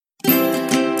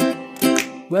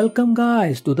Welcome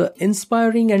guys to the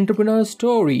Inspiring Entrepreneur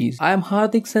Stories. I am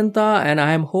Hardik Senta and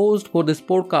I am host for this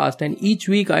podcast, and each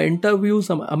week I interview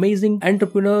some amazing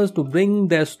entrepreneurs to bring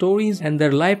their stories and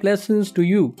their life lessons to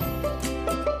you.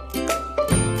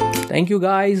 Thank you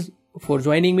guys for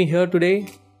joining me here today.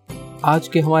 आज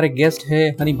के हमारे guest है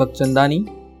हनी बख्चंदानी।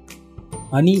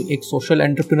 हनी एक social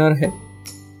entrepreneur है।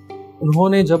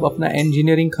 उन्होंने जब अपना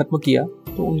engineering ख़त्म किया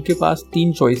तो उनके पास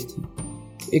 3 चॉइस थी।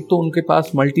 एक तो उनके पास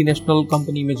मल्टीनेशनल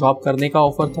कंपनी में जॉब करने का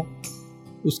ऑफ़र था,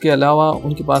 उसके अलावा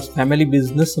उनके पास फैमिली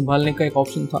बिजनेस संभालने का एक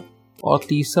ऑप्शन था, और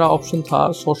तीसरा ऑप्शन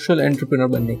था सोशल एंटरप्रेन्योर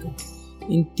बनने का।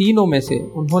 इन तीनों में से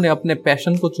उन्होंने अपने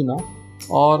पैशन को चुना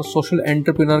और सोशल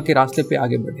एंटरप्रेन्योर के रास्ते पे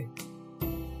आगे बढ़े,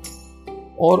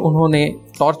 और उन्होंने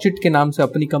टॉर्चिट के नाम से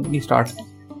अपनी कंपनी स्टार्ट की।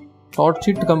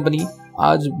 टॉर्चिट कंपनी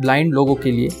आज ब्लाइंड लोगों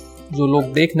के लिए, जो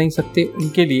लोग देख नहीं सकते,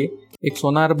 उनके लिए एक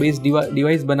सोनार बेस्ड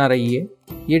डिवाइस बना रही है।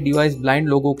 ये डिवाइस ब्लाइंड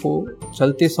लोगों को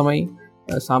चलते समय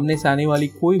सामने से आने वाली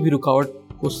कोई भी रुकावट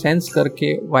को सेंस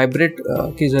करके वाइब्रेट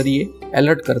के ज़रिए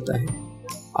अलर्ट करता है।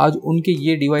 आज उनके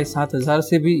ये डिवाइस 7,000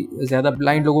 से भी ज़्यादा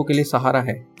ब्लाइंड लोगों के लिए सहारा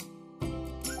है।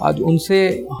 आज उनसे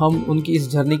हम उनकी इस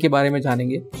जर्नी के बारे में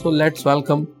जानेंगे। So let's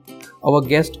welcome our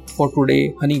guest for today,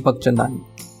 Honey Bakhchandani.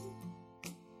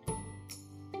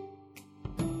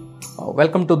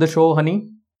 Welcome to the show Honey.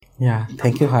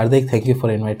 Thank you Hardik, thank you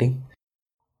for inviting.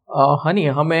 Honey,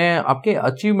 हमें आपके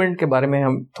अचीवमेंट के बारे में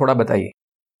हम थोड़ा बताइए।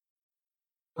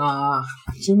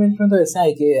 अचीवमेंट में तो ऐसा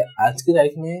है कि आज की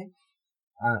तारीख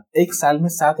में एक साल में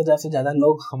 7,000 से ज़्यादा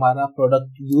लोग हमारा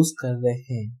प्रोडक्ट यूज़ कर रहे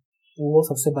हैं। वो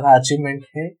सबसे बड़ा अचीवमेंट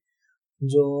है।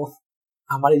 जो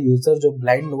हमारे यूज़र, जो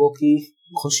ब्लाइंड लोगों की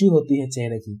खुशी होती है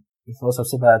चेहरे की, वो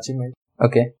सबसे बड़ा अचीवमेंट।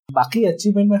 ओके। बाकी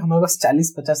अचीवमेंट में हमारे पास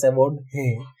 40-50 अवार्ड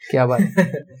हैं। क्या बात है।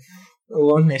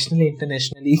 वो नेशनली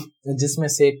इंटरनेशनली, जिसमें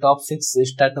से top 6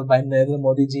 startup by Narendra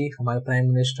Modi ji, हमारे प्राइम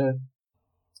मिनिस्टर,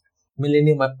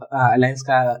 मिलेनियम अलायंस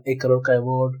का 1 करोड़ का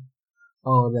अवार्ड,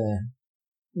 और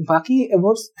बाकी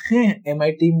अवार्ड्स हैं।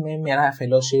 MIT में मेरा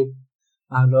fellowship,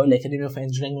 royal academy of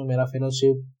engineering में मेरा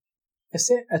फेलोशिप,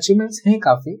 ऐसे अचीवमेंट्स हैं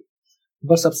काफ़ी।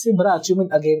 पर सबसे बड़ा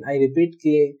अचीवमेंट, अगेन आई रिपीट,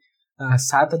 कि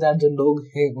 7,000 जो लोग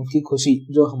हैं उनकी खुशी,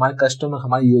 जो हमारे कस्टमर,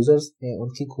 हमारे यूजर्स हैं,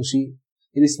 उनकी खुशी,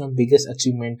 it is my biggest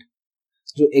achievement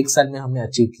जो एक साल में हमने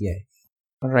अचीव किया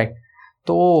है। राइट।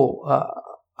 तो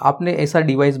आपने ऐसा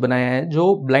डिवाइस बनाया है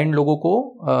जो ब्लाइंड लोगों को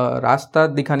रास्ता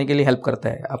दिखाने के लिए हेल्प करता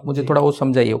है। आप मुझे थोड़ा वो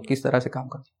समझाइए, किस तरह से काम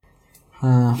करता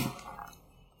है। हाँ,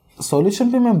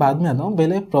 सॉल्यूशन पे मैं बाद में आता हूँ,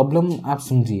 पहले प्रॉब्लम आप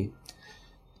समझिए।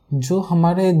 जो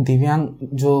हमारे दिव्यांग,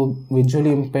 जो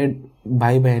विजुअली इम्पेयर्ड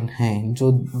भाई बहन हैं,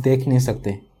 जो देख नहीं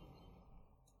सकते,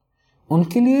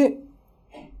 उनके लिए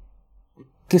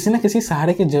किसी न किसी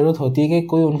सहारे की ज़रूरत होती है कि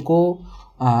कोई उनको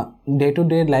डे टू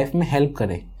डे लाइफ में हेल्प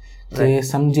करे। कि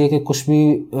समझिए कि कुछ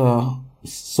भी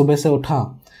सुबह से उठा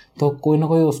तो कोई ना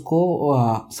कोई उसको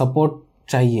सपोर्ट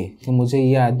चाहिए कि मुझे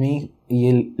ये आदमी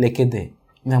ये लेके दे,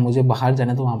 या मुझे बाहर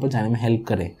जाना है तो वहाँ पर जाने में हेल्प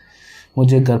करे,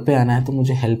 मुझे घर पे आना है तो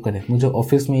मुझे हेल्प करे, मुझे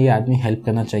ऑफिस में ये आदमी हेल्प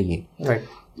करना चाहिए। राइट।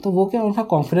 तो वो क्या, उनका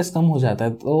कॉन्फिडेंस कम हो जाता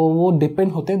है, तो वो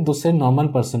डिपेंड होते हैं दूसरे नॉर्मल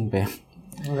पर्सन पे।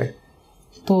 राइट।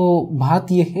 तो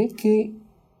बात ये है कि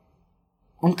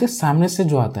उनके सामने से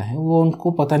जो आता है वो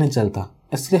उनको पता नहीं चलता,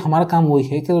 इसलिए हमारा काम वही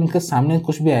है कि उनके सामने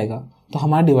कुछ भी आएगा तो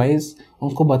हमारा डिवाइस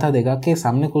उनको बता देगा कि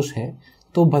सामने कुछ है,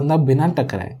 तो बंदा बिना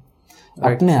टकराए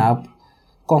अपने आप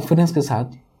कॉन्फिडेंस के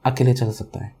साथ अकेले चल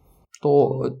सकता है।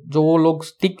 तो जो वो लोग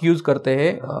स्टिक यूज करते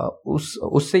हैं,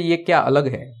 उससे ये क्या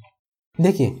अलग है?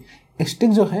 देखिए,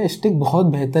 स्टिक जो है, स्टिक बहुत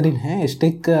बेहतरीन है।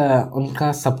 स्टिक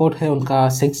उनका सपोर्ट है, उनका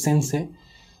सिक्स सेंस है।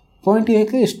 पॉइंट ये है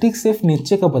कि स्टिक सिर्फ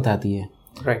नीचे का बताती है।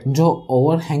 राइट। जो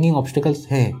ओवर हैंगिंग ऑब्स्टिकल्स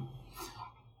है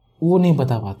वो नहीं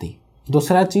बता पाती।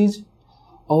 दूसरा चीज़,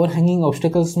 ओवर हैंगिंग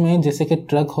ऑब्स्टिकल्स में जैसे कि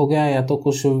ट्रक हो गया, या तो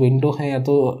कुछ विंडो है, या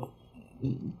तो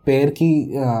पैर की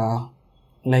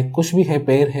लाइक कुछ भी है,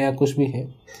 पैर है या कुछ भी है,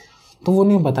 तो वो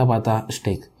नहीं बता पाता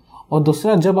स्टिक। और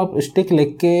दूसरा, जब आप स्टिक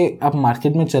लेके आप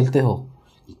मार्केट में चलते हो,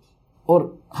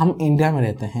 और हम इंडिया में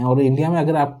रहते हैं, और इंडिया में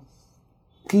अगर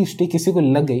आपकी स्टिक किसी को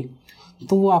लग गई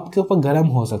तो वो आपके ऊपर गर्म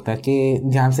हो सकता है कि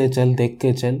ध्यान से चल, देख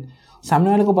के चल। सामने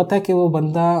वाले को पता है कि वो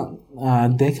बंदा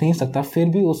देख नहीं सकता, फिर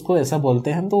भी उसको ऐसा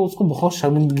बोलते हैं, तो उसको बहुत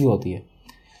शर्मिंदगी होती है।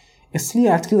 इसलिए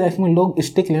आज की लाइफ में लोग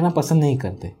स्टिक लेना पसंद नहीं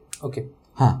करते। ओके।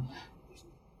 हाँ,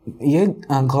 ये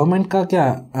गवर्नमेंट का क्या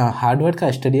हार्डवर्ड का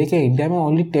स्टडी है कि इंडिया में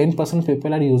only 10%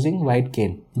 people are using white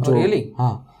केन। जो रियली?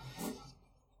 हाँ,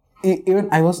 even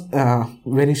I was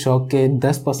very shock के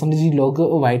 10% ही लोग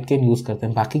वाइट केन यूज़ करते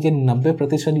हैं, बाकी के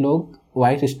 90% लोग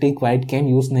वाइट स्टिक, वाइट केन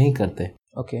यूज़ नहीं करते।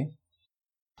 ओके।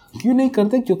 क्यों नहीं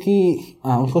करते? क्योंकि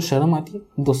उनको शर्म आती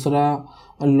है। दूसरा,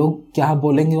 लोग क्या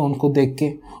बोलेंगे उनको देख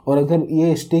के, और अगर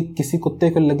ये स्टिक किसी कुत्ते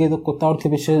को लगे तो कुत्ता उनके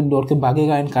पीछे दौड़ के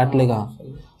भागेगा एंड काट लेगा।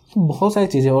 तो बहुत सारी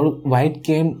चीज़ें। और वाइट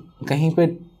केन कहीं पे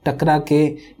टकरा के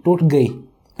टूट गई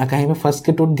या कहीं पे फंस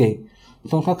के टूट गई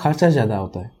तो उनका खर्चा ज़्यादा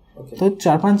होता है। तो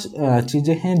 4-5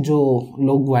 चीज़ें हैं जो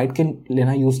लोग वाइट केन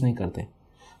लेना यूज़ नहीं करते।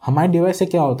 हमारे डिवाइस से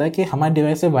क्या होता है कि हमारे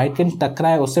डिवाइस से वाइट केन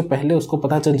टकराए उससे पहले उसको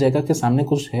पता चल जाएगा कि सामने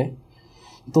कुछ है,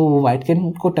 तो वाइट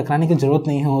केन को टकराने की ज़रूरत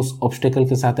नहीं है उस ऑब्स्टेकल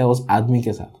के साथ या उस आदमी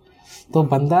के साथ। तो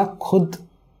बंदा खुद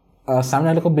सामने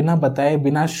वाले को बिना बताए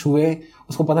बिना छुए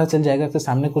उसको पता चल जाएगा कि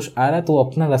सामने कुछ आ रहा है, तो वो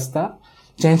अपना रास्ता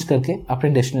चेंज करके अपने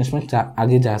डेस्टिनेशन में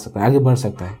आगे जा सकता है, आगे बढ़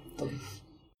सकता है।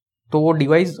 तो वो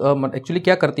डिवाइस एक्चुअली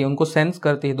क्या करती है, उनको सेंस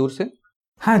करती है दूर से?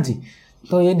 हाँ जी,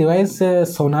 तो ये डिवाइस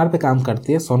सोनार पे काम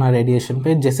करती है, सोनार रेडिएशन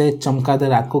पे। जैसे चमगादड़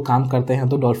रात को काम करते हैं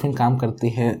तो डॉल्फिन काम करती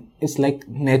है। It's like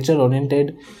nature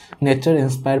oriented, nature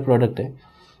inspire product है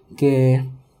कि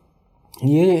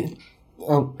ये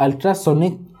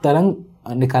अल्ट्रासोनिक तरंग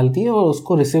निकालती है और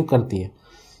उसको रिसीव करती है।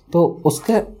 तो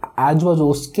उसके आजू बाजू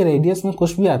उसके रेडियस में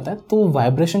कुछ भी आता है तो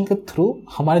वाइब्रेशन के थ्रू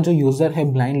हमारे जो यूज़र है,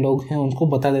 ब्लाइंड लोग हैं, उनको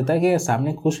बता देता है कि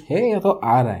सामने कुछ है या तो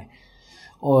आ रहा है।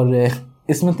 और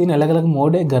इसमें 3 अलग अलग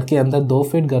मोड है, घर के अंदर 2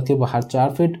 फीट, घर के बाहर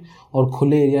 4 फीट, और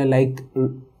खुले एरिया लाइक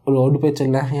रोड पे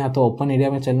चलना है या तो ओपन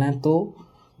एरिया में चलना है तो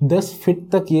 10 फीट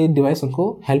तक ये डिवाइस उनको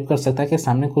हेल्प कर सकता है कि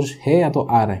सामने कुछ है या तो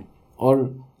आ रहा है।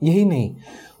 और यही नहीं,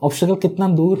 ऑब्स्टेकल कितना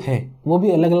दूर है वो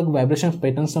भी अलग अलग वाइब्रेशन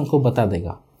पैटर्न से उनको बता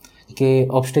देगा कि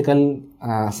ऑब्स्टेकल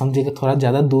समझिए कि थोड़ा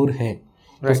ज़्यादा दूर है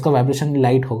तो उसका वाइब्रेशन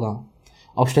लाइट होगा,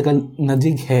 ऑब्स्टेकल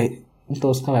नज़दीक है तो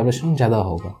उसका वाइब्रेशन ज़्यादा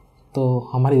होगा। तो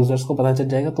हमारे यूज़र्स को पता चल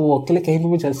जाएगा तो वो अकेले कहीं पर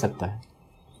भी चल सकता है।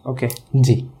 ओके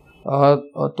जी।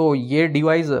 तो ये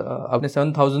डिवाइस आपने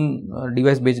 7000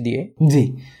 डिवाइस बेच दिए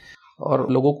जी। और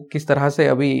लोगों को किस तरह से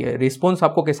अभी रिस्पॉन्स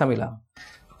आपको कैसा मिला?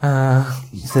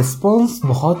 रिस्पॉन्स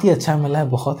बहुत ही अच्छा मिला है,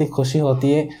 बहुत ही खुशी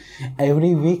होती है।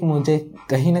 एवरी वीक मुझे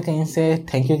कहीं ना कहीं से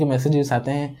थैंक यू के मैसेजेस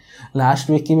आते हैं। लास्ट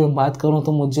वीक की मैं बात करूं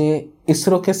तो मुझे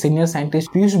इसरो के सीनियर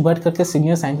साइंटिस्ट पीयूष भट्ट करके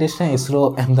सीनियर साइंटिस्ट हैं इसरो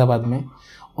अहमदाबाद में,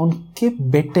 उनके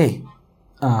बेटे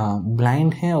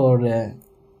ब्लाइंड हैं और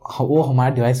वो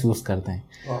हमारा डिवाइस यूज़ करते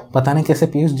हैं। पता नहीं कैसे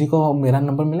पीयूष जी को मेरा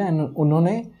नंबर मिला,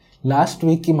 उन्होंने लास्ट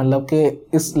वीक की मतलब कि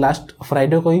इस लास्ट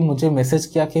फ्राइडे को ही मुझे मैसेज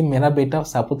किया कि मेरा बेटा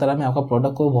सापुतारा में आपका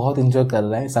प्रोडक्ट को बहुत एंजॉय कर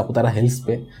रहा है, सापुतारा हिल्स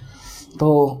पे। तो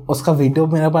उसका वीडियो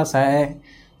मेरे पास आया है।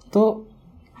 तो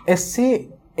ऐसे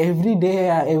एवरी डे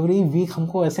या एवरी वीक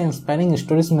हमको ऐसे इंस्पायरिंग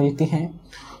स्टोरीज मिलती हैं।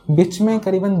 बीच में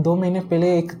करीबन 2 महीने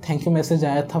पहले एक थैंक यू मैसेज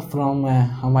आया था फ्रॉम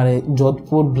हमारे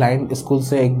जोधपुर ब्लाइंड स्कूल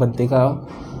से एक बंदे का।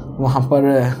 वहाँ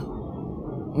पर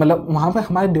मतलब वहाँ पे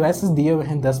हमारे डिवाइसेस दिए हुए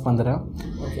हैं 10-15।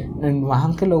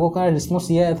 वहाँ के लोगों का रिस्पॉन्स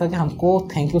ये आया था कि हमको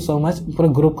थैंक यू सो मच, पूरे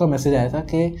ग्रुप का मैसेज आया था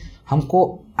कि हमको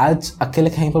आज अकेले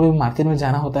कहीं पर भी मार्केट में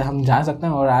जाना होता है हम जा सकते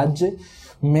हैं, और आज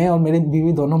मैं और मेरी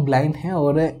बीवी दोनों ब्लाइंड हैं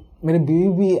और मेरी बीवी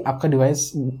भी आपका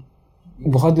डिवाइस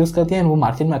बहुत यूज़ करती है, वो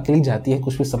मार्केट में अकेली जाती है,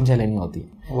 कुछ भी समझा लेनी होती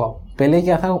है। वाह। पहले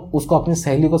क्या था, उसको अपनी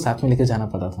सहेली को साथ में लेके जाना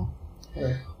पड़ता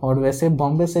था। और वैसे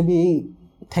बॉम्बे से भी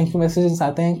थैंक यू मैसेजेस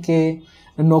आते हैं कि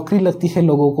नौकरी लगती है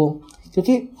लोगों को,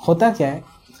 क्योंकि होता क्या है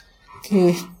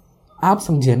कि आप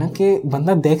समझिए ना कि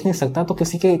बंदा देख नहीं सकता तो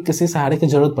किसी सहारे की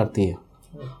ज़रूरत पड़ती है।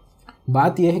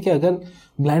 बात यह है कि अगर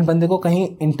ब्लाइंड बंदे को कहीं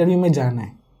इंटरव्यू में जाना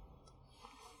है,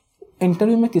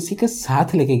 इंटरव्यू में किसी के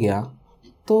साथ लेके गया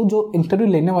तो जो इंटरव्यू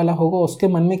लेने वाला होगा उसके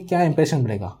मन में क्या इंप्रेशन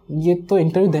पड़ेगा, ये तो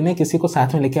इंटरव्यू देने किसी को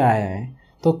साथ में लेके आया है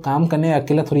तो काम करने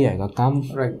अकेला थोड़ी आएगा काम।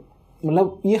 राइट।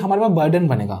 मतलब ये हमारे पास बर्डन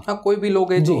बनेगा। हाँ, कोई भी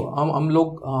लोग है जो हम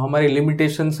लोग हमारे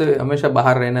लिमिटेशन से हमेशा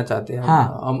बाहर रहना चाहते हैं।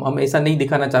 हाँ। हम ऐसा नहीं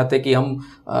दिखाना चाहते कि हम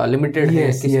लिमिटेड है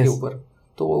किसके ऊपर,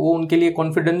 तो वो उनके लिए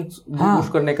कॉन्फिडेंस पुश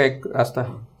करने का एक रास्ता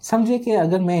है। समझिए कि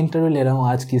अगर मैं इंटरव्यू ले रहा हूँ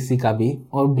आज किसी का भी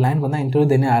और ब्लाइंड बंदा इंटरव्यू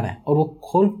देने आ रहा है और वो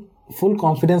फुल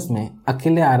कॉन्फिडेंस में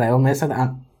अकेले आ रहा है और मेरे साथ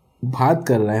बात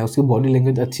कर रहा है, उसकी बॉडी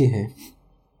लैंग्वेज अच्छी है,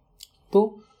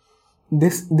 तो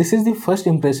this is the first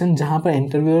impression जहाँ पर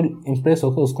इंटरव्यूअर इम्प्रेस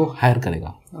होकर उसको हायर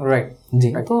करेगा। राइट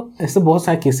जी। तो ऐसे बहुत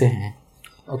सारे केसेस हैं।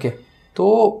 ओके।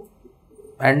 तो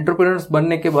एंटरप्रेन्योर्स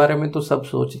बनने के बारे में तो सब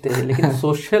सोचते हैं, लेकिन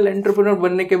सोशल एंटरप्रेन्योर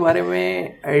बनने के बारे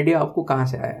में आइडिया आपको कहाँ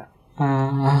से आया?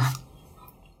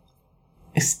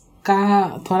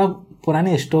 इसका थोड़ा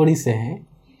पुरानी स्टोरी से है,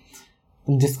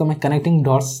 जिसको मैं कनेक्टिंग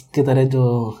डॉट्स की तरह,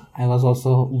 जो I was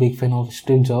also big fan of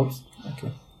Steve Jobs.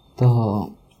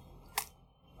 तो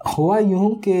हुआ यूँ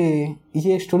कि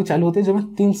ये स्टोरी चालू होती है जब मैं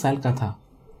 3 साल का था।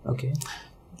 ओके।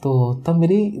 तो तब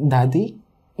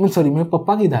मेरे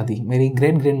पापा की दादी, मेरी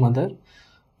great grandmother,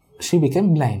 she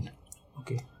became blind.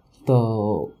 Okay.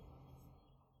 तो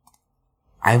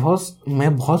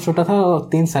मैं बहुत छोटा था,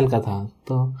 3 साल का था,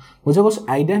 तो मुझे कुछ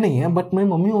आइडिया नहीं है, बट मेरी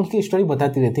मम्मी उनकी स्टोरी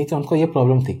बताती रहती कि उनको ये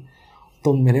प्रॉब्लम थी।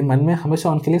 तो मेरे मन में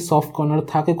हमेशा उनके लिए सॉफ्ट कॉर्नर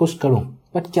था कि कुछ करूं,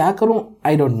 बट क्या करूं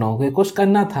आई डोंट नो, कि कुछ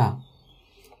करना था।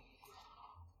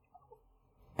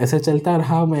 ऐसे चलता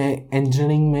रहा, मैं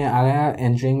इंजीनियरिंग में आया,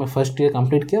 इंजीनियरिंग में फर्स्ट ईयर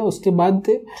कंप्लीट किया। उसके बाद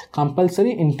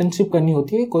कंपलसरी इंटर्नशिप करनी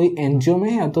होती है कोई एनजीओ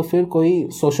में या तो फिर कोई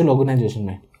सोशल ऑर्गेनाइजेशन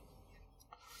में।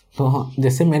 तो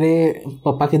जैसे मेरे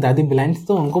पापा की दादी ब्लाइंड थी,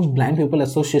 तो उनको ब्लाइंड पीपल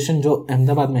एसोसिएशन जो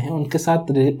अहमदाबाद में है उनके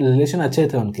साथ रिलेशन अच्छे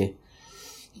थे उनके।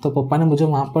 तो पापा ने मुझे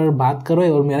वहाँ पर बात करवाई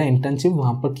और मेरा इंटर्नशिप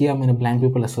वहाँ पर किया मैंने ब्लाइंड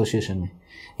पीपल एसोसिएशन में।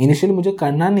 इनिशियली मुझे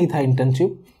करना नहीं था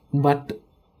इंटर्नशिप, बट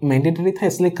मैंडेटरी था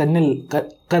इसलिए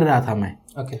कर रहा था मैं।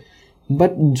 ओके।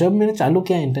 बट जब मैंने चालू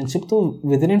किया इंटर्नशिप तो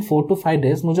विद इन 4 to 5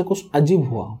 days मुझे कुछ अजीब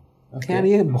हुआ कि यार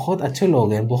ये बहुत अच्छे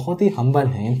लोग हैं, बहुत ही हम्बल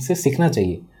हैं, इनसे सीखना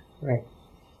चाहिए। राइट।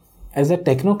 एज अ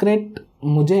टेक्नोक्रेट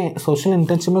मुझे सोशल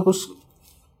इंटर्नशिप में कुछ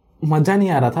मज़ा नहीं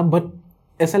आ रहा था, बट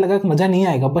ऐसा लगा कि मज़ा नहीं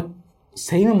आएगा, बट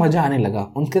सही में मज़ा आने लगा।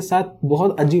 उनके साथ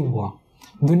बहुत अजीब हुआ,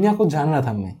 दुनिया को जान रहा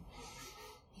था मैं।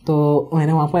 तो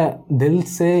मैंने वहाँ पर दिल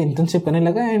से इंटर्नशिप करने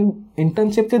लगा। एंड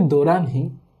इंटर्नशिप के दौरान ही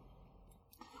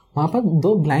वहाँ पर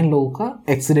 2 ब्लाइंड लोगों का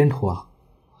एक्सीडेंट हुआ।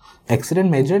 एक्सीडेंट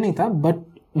मेजर नहीं था बट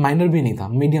माइनर भी नहीं था,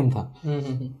 मीडियम था।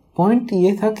 पॉइंट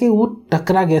ये था कि वो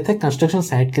टकरा गए थे कंस्ट्रक्शन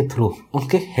साइट के थ्रू,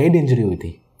 उनके हेड इंजरी हुई थी।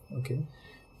 ओके।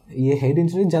 ये हेड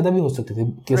इंजरी ज़्यादा भी हो सकती थी,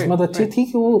 किस्मत अच्छी थी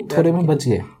कि वो थोड़े में बच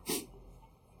गए,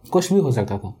 कुछ भी हो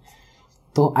सकता था।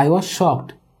 तो आई वॉज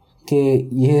शॉक्ड कि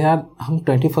ये यार हम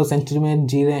 21st सेंचुरी में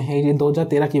जी रहे हैं, ये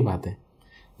 2013 की बात है,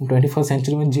 21st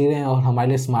सेंचुरी में जी रहे हैं और हमारे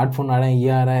लिए स्मार्टफोन आ रहे हैं, ये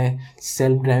आ रहा है,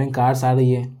 सेल्फ ड्राइविंग कार्स आ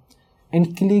रही है,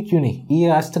 इनके लिए क्यों नहीं, ये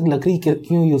आज तक लकड़ी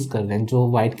क्यों यूज़ कर रहे हैं, जो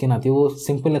वाइट के नाते वो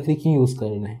सिंपल लकड़ी क्यों यूज़ कर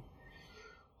रहे हैं।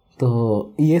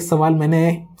 तो ये सवाल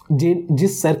मैंने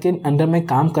जिस सर के अंडर में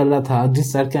काम कर रहा था,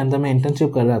 जिस सर के अंदर में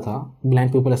इंटर्नशिप कर रहा था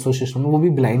ब्लाइंड पीपल एसोसिएशन में, वो भी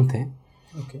ब्लाइंड थे।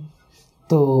 ओके।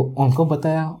 तो उनको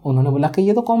बताया, उन्होंने बोला कि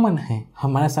ये तो कॉमन है,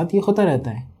 हमारे साथ ये होता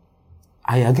रहता है।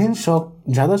 आई अगेन शॉक,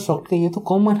 ज़्यादा शॉक कि ये तो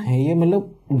कॉमन है, ये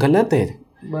मतलब गलत है,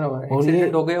 बराबर, और ये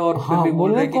हो गए और हाँ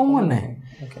बोल रहे कॉमन है।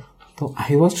 तो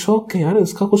आई वॉज शॉक कि यार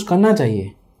इसका कुछ करना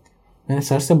चाहिए। मैंने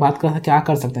सर से बात करा था क्या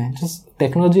कर सकते हैं, जस्ट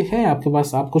टेक्नोलॉजी है आपके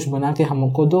पास, आप कुछ बना के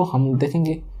हमको दो, हम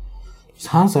देखेंगे।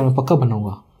 हाँ सर मैं पक्का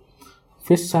बनाऊंगा।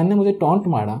 फिर सर ने मुझे टॉन्ट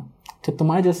मारा कि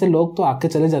तुम्हारे जैसे लोग तो आके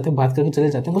चले जाते हैं, बात करके चले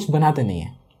जाते हैं, कुछ बनाते नहीं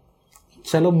हैं।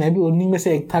 चलो मैं भी उन्हीं में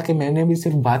से एक था कि मैंने भी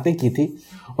सिर्फ बातें की थी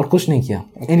और कुछ नहीं किया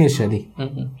इनिशियली।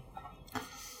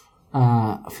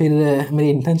 फिर मेरी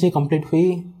इंटर्नशिप कंप्लीट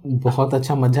हुई, बहुत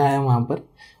अच्छा मज़ा आया वहाँ पर,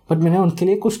 बट मैंने उनके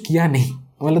लिए कुछ किया नहीं,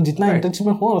 मतलब जितना इंटर्नशिप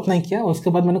में हुआ उतना ही किया, उसके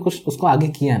बाद मैंने कुछ उसको आगे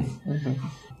किया नहीं।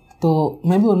 तो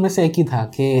मैं भी उनमें से एक ही था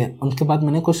कि उनके बाद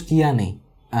मैंने कुछ किया नहीं।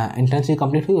 इंटर्नशिप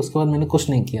कंप्लीट हुई, उसके बाद मैंने कुछ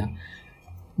नहीं किया।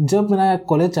 जब मेरा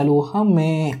कॉलेज चालू हुआ,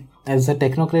 मैं एज अ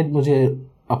टेक्नोक्रेट, मुझे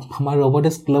अब हमारे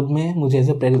रोबोटिक्स क्लब में मुझे एज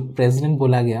ए प्रेसिडेंट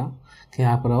बोला गया कि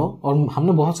आप रहो, और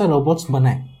हमने बहुत सारे रोबोट्स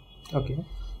बनाए। ओके।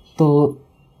 तो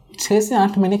 6 से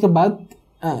 8 महीने के बाद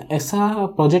ऐसा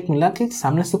प्रोजेक्ट मिला कि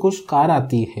सामने से कुछ कार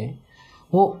आती है,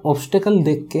 वो ऑब्स्टेकल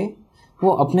देख के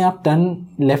वो अपने आप टर्न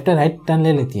लेफ्ट या राइट टर्न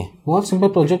ले लेती है। बहुत सिंपल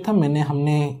प्रोजेक्ट था,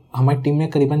 हमने हमारी टीम ने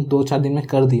करीबन 2-4 दिन में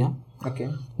कर दिया।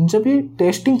 ओके। जब ये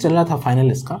टेस्टिंग चल रहा था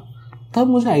फाइनल इसका, तब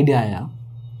मुझे आइडिया आया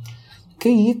कि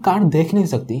ये कार देख नहीं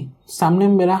सकती, सामने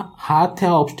मेरा हाथ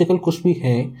या ऑब्स्टिकल कुछ भी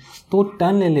है तो वो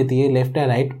टर्न ले लेती है लेफ्ट या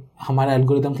राइट हमारे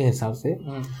एल्गोरिदम के हिसाब से।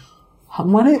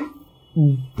 हमारे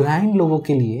ब्लाइंड लोगों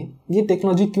के लिए ये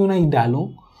टेक्नोलॉजी क्यों नहीं डालूं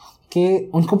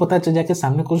कि उनको पता चल जाए कि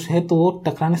सामने कुछ है तो वो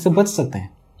टकराने से बच सकते हैं।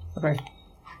 राइट।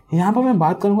 यहाँ पर मैं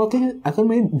बात करूँगा कि अगर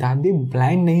मेरी दादी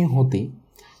ब्लाइंड नहीं होती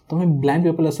तो मैं ब्लाइंड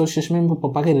पीपल एसोसिएशन में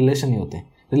पापा के रिलेशन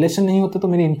नहीं होते तो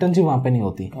मेरी इंटर्नशिप वहाँ पे नहीं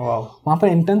होती। वहाँ पर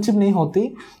इंटर्नशिप नहीं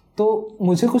होती तो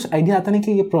मुझे कुछ आइडिया आता नहीं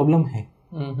कि ये प्रॉब्लम है।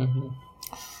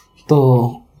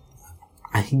 तो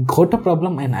I got a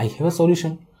problem and I have a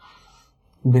solution.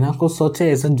 बिना कुछ सोचे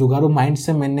ऐसा जुगाड़ू माइंड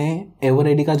से मैंने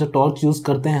एवररेडी का जो टॉर्च यूज़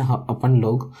करते हैं अपन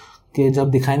लोग, कि जब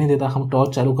दिखाई नहीं देता हम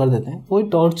टॉर्च चालू कर देते हैं, वही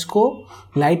टॉर्च को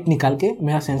लाइट निकाल के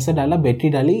मेरा सेंसर डाला, बैटरी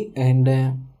डाली, एंड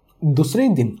दूसरे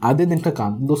दिन, आधे दिन का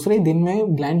काम, दूसरे दिन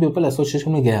में ब्लाइंड पीपल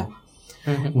एसोसिएशन में गया।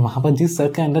 वहाँ पर जिस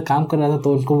सर के अंदर काम कर रहा था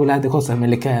तो उनको बुलाया, देखो सर मैं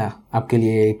लेके आया आपके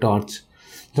लिए एक टॉर्च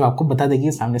जो आपको बता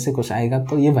देगी सामने से कुछ आएगा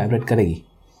तो ये वाइब्रेट करेगी।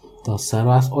 तो सर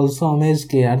वाज ऑल्सो अमेज्ड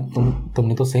कि यार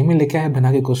तुमने तो सही में लेके आया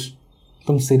बना के कुछ,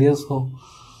 तुम सीरियस हो।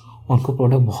 उनको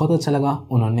प्रोडक्ट बहुत अच्छा लगा।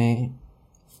 उन्होंने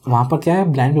वहाँ पर क्या है,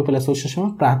 ब्लाइंड पीपल एसोसिएशन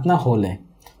में प्रार्थना हॉल है,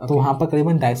 तो वहाँ पर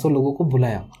करीबन 250 लोगों को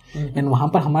बुलाया एंड वहाँ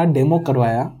पर हमारा डेमो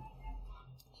करवाया।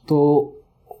 तो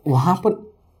वहाँ पर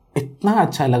इतना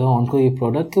अच्छा लगा उनको ये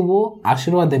प्रोडक्ट कि वो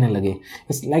आशीर्वाद देने लगे।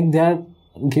 It's like they are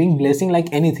giving blessing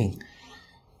like anything.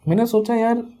 मैंने सोचा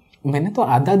यार मैंने तो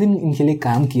आधा दिन इनके लिए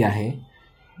काम किया है,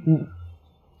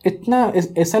 इतना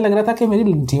ऐसा लग रहा था कि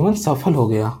मेरी जीवन सफल हो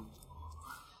गया।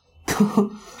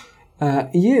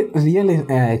 ये रियल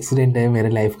एक्सीडेंट है मेरे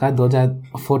लाइफ का।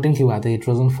 2014 की बात है,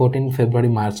 2014 फरवरी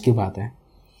मार्च की बात है।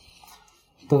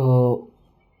 तो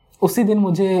उसी दिन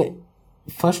मुझे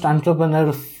फर्स्ट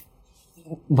एंटरप्रेन्योर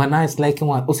बना। इस लाइक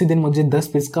उसी दिन मुझे 10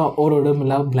 पीस का और ऑर्डर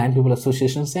मिला ब्लाइंड पीपल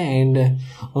एसोसिएशन से, एंड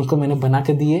उनको मैंने बना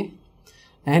के दिए।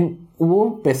 एंड वो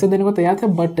पैसे देने को तैयार थे,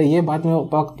 बट ये बात मेरे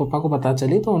पापा को पता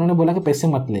चली, तो उन्होंने बोला कि पैसे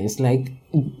मत ले, इस लाइक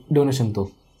डोनेशन तो।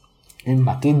 एंड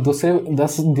बाकी दूसरे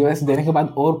 10 डिवाइस देने के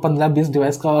बाद और 15-20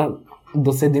 डिवाइस का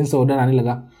दूसरे दिन से ऑर्डर आने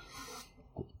लगा।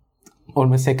 और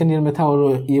मैं सेकंड ईयर में था,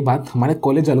 और ये बात हमारे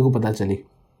कॉलेज वालों को पता चली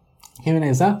कि मैंने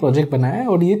ऐसा प्रोजेक्ट बनाया है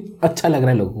और ये अच्छा लग रहा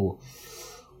है लोगों को।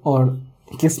 और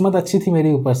किस्मत अच्छी थी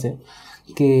मेरी ऊपर से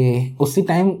कि उसी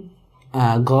time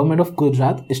government of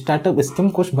Gujarat startup scheme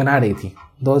कुछ बना रही थी।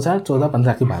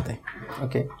 2014-15 की बात है।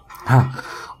 ओके। हाँ,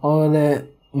 और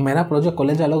मेरा प्रोजेक्ट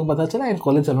कॉलेज वालों को पता चला, एंड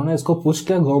कॉलेज वालों ने इसको पुश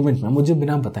किया गवर्नमेंट में, मुझे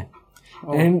बिना बताए।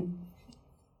 एंड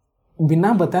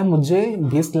बिना बताए मुझे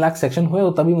 20 लाख सेक्शन हुए,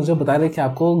 और तभी मुझे बता रहे कि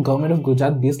आपको गवर्नमेंट ऑफ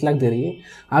गुजरात 20 लाख दे रही है,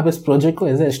 आप इस प्रोजेक्ट को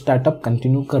एज ए स्टार्टअप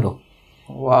कंटिन्यू करो।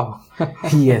 वाह।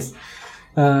 यस।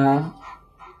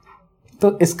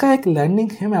 तो इसका एक लर्निंग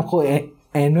है, मैं आपको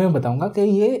एंड में बताऊंगा कि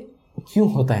ये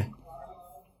क्यों होता है।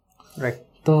 राइट।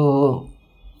 तो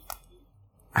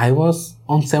I was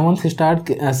on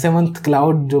 7th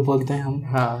cloud जो बोलते हैं हम।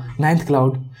 हाँ। 9th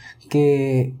क्लाउड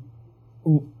के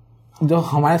जो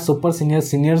हमारे सुपर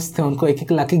सीनियर्स थे, उनको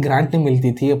 1-1 लाख की ग्रांट नहीं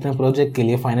मिलती थी अपने प्रोजेक्ट के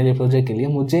लिए, फाइनल ईयर प्रोजेक्ट के लिए।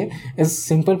 मुझे इस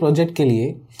सिंपल प्रोजेक्ट के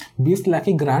लिए 20 लाख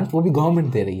की ग्रांट वो भी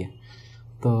गवर्नमेंट दे रही है।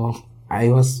 तो I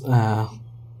was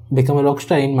become a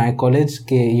Rockstar in my college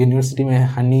के यूनिवर्सिटी में।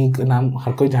 हनी का नाम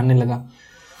हर कोई जानने लगा,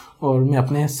 और मैं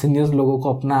अपने सीनियर्स लोगों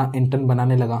को अपना इंटर्न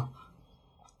बनाने लगा।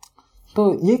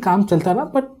 तो ये काम चलता रहा,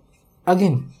 बट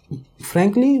अगेन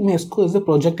फ्रैंकली मैं इसको एज ए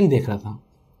प्रोजेक्ट ही देख रहा था,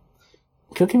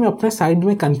 क्योंकि मैं अपने साइड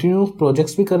में कंटिन्यू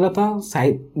प्रोजेक्ट्स भी कर रहा था,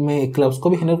 साइड में क्लब्स को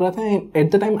भी हैंडल कर रहा था।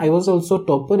 At the time I was also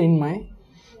topper in माई,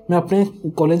 मैं अपने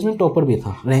कॉलेज में टॉपर भी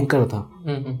था, रैंकर था।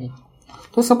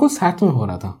 तो सब कुछ साथ में हो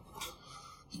रहा था।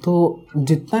 तो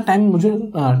जितना टाइम मुझे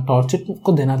टॉर्चर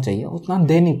को देना चाहिए उतना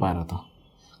दे नहीं पा रहा था,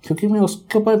 क्योंकि मैं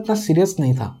उसके ऊपर इतना सीरियस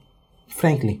नहीं था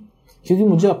फ्रैंकली, क्योंकि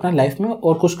मुझे अपना लाइफ में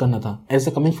और कुछ करना था। As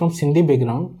a coming from Sindhi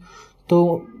background,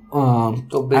 तो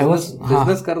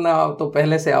बिजनेस करना तो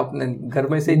पहले से आपने घर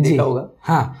में से ही देखा होगा।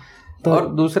 हाँ। तो और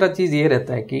दूसरा चीज़ ये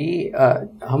रहता है कि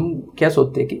हम क्या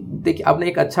सोचते हैं कि देखिए आपने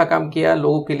एक अच्छा काम किया,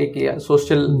 लोगों के लिए किया,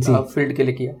 सोशल फील्ड के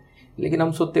लिए किया, लेकिन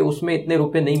हम सोचते हैं उसमें इतने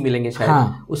रुपए नहीं मिलेंगे शायद।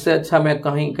 हाँ। उससे अच्छा मैं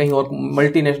कहीं और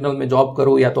मल्टीनेशनल में जॉब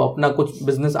करूँ, या तो अपना कुछ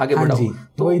बिजनेस आगे बढ़ाऊँ।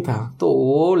 तो वही था। तो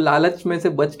वो लालच में से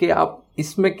बच के आप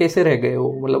इसमें कैसे रह गए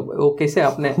हो? मतलब वो कैसे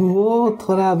आपने? वो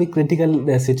थोड़ा अभी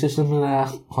क्रिटिकल सिचुएशन में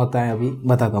होता है, अभी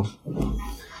बताता हूँ।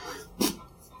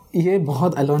 ये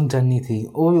बहुत अलोन जर्नी थी,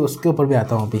 वो भी उसके ऊपर भी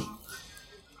आता हूँ। अभी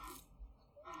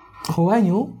हुआ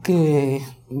यूँ कि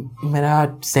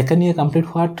मेरा सेकंड ईयर कंप्लीट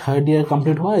हुआ, थर्ड ईयर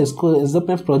कंप्लीट हुआ, इसको एज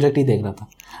मैं प्रोजेक्ट ही देख रहा था।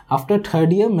 आफ्टर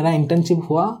थर्ड ईयर मेरा इंटर्नशिप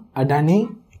हुआ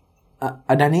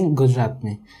अडानी गुजरात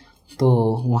में। तो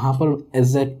वहाँ पर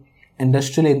as a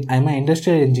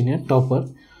industrial engineer topper.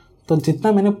 तो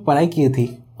जितना मैंने पढ़ाई की थी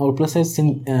और प्लस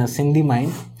सिंधी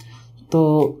माइंड,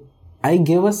 तो I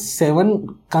gave us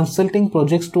 7 consulting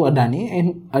projects to Adani.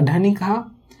 And Adani का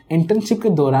इंटर्नशिप के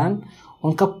दौरान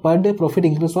उनका पर डे प्रॉफिट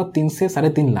इंक्रीज हुआ 3 से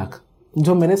 3.5 लाख,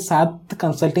 जो मेरे 7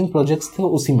 कंसल्टिंग प्रोजेक्ट्स थे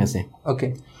उसी में से। ओके।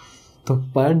 तो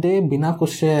पर डे बिना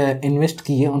कुछ इन्वेस्ट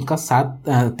किए उनका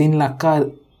 3 लाख का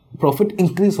प्रॉफिट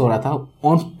इंक्रीज हो रहा था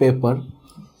ऑन पेपर,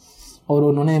 और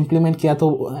उन्होंने इम्प्लीमेंट किया तो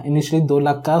इनिशियली 2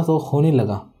 लाख का तो होने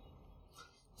लगा।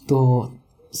 तो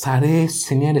सारे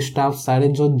सीनियर स्टाफ, सारे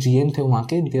जो जीएम थे वहाँ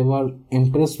के, they were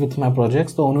impress with my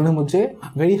projects. तो उन्होंने मुझे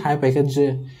वेरी हाई पैकेज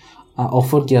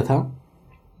ऑफर किया था।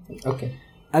 ओके।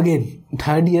 अगेन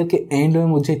थर्ड ईयर के एंड में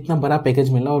मुझे इतना बड़ा पैकेज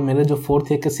मिला, और मेरे जो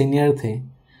 4th ईयर के सीनियर थे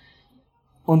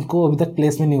उनको अभी तक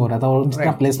प्लेसमेंट नहीं हो रहा था, और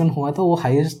जितना प्लेसमेंट हुआ था वो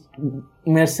हाईएस्ट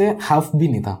मेरे से हाफ भी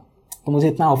नहीं था। तो मुझे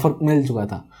इतना ऑफर मिल चुका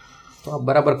था। तो आप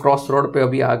बराबर क्रॉस रोड पे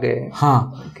अभी आ गए।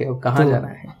 हाँ। ओके। कहाँ जाना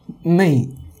है?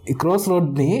 नहीं, क्रॉस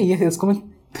रोड नहीं है ये, इसको मैं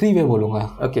 3 वे बोलूँगा।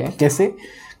 ओके। कैसे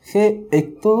कि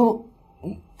एक तो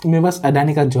मेरे पास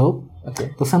अडानी का जॉब,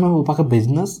 दूसरा मेरे पापा का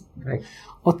बिजनेस,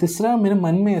 और तीसरा मेरे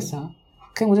मन में ऐसा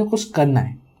कि मुझे कुछ करना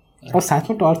है, और साथ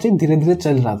में टॉर्च शीट धीरे धीरे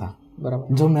चल रहा था।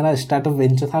 बराबर। जो मेरा स्टार्टअप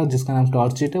वेंचर था जिसका नाम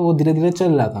टॉर्च शीट है, वो धीरे धीरे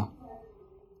चल रहा था।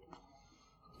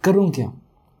 करूँ क्या?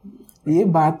 ये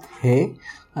बात है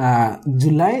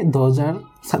जुलाई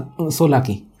 2016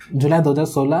 की। जुलाई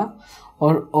 2016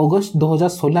 और अगस्त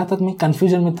 2016 तक मैं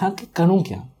कन्फ्यूजन में था कि करूँ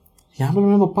क्या। यहाँ पर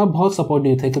मेरे पापा बहुत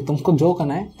सपोर्टिव थे कि तुमको जो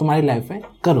करना है, तुम्हारी लाइफ है,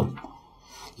 करो,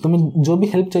 तुम्हें जो भी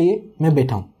हेल्प चाहिए मैं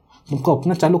बैठा हूँ। तुमको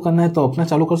अपना चालू करना है तो अपना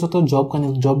चालू कर सकते हो, जॉब करना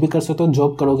है जॉब भी कर सकते हो,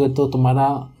 जॉब करोगे तो तुम्हारा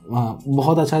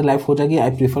बहुत अच्छा लाइफ हो जाएगी।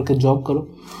 आई प्रीफर कि जॉब करो,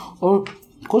 और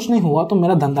कुछ नहीं हुआ तो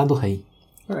मेरा धंधा तो है ही,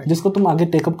 जिसको तुम आगे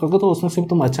टेकअप करोगे तो उसमें से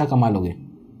तुम अच्छा कमा लोगे।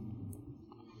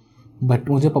 बट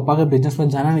मुझे पापा के बिजनेस में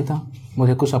जाना नहीं था,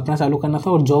 मुझे कुछ अपना चालू करना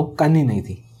था और जॉब करनी नहीं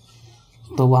थी।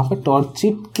 तो वहाँ पर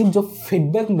टॉर्चिट की जो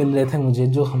फीडबैक मिल रहे थे मुझे,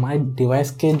 जो हमारे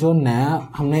डिवाइस के जो नया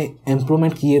हमने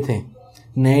इम्प्रूवमेंट किए थे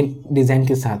नए डिज़ाइन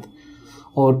के साथ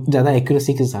और ज़्यादा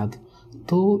एक्यूरेसी के साथ,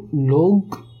 तो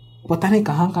लोग पता नहीं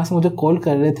कहाँ से मुझे कॉल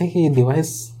कर रहे थे कि ये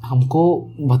डिवाइस हमको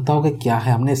बताओगे क्या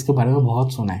है, हमने इसके बारे में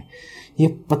बहुत सुना है। ये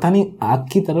पता नहीं आग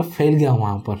की तरफ फैल गया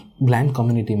वहाँ पर ब्लाइंड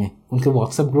कम्युनिटी में। उनके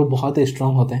व्हाट्सएप ग्रुप बहुत ही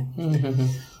स्ट्रांग होते हैं।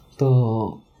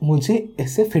 तो मुझे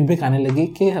ऐसे फीडबैक आने लगे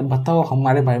कि बताओ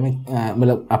हमारे बारे में,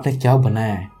 मतलब आपने क्या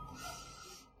बनाया है।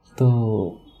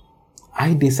 तो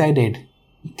आई डिसाइडेड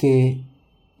कि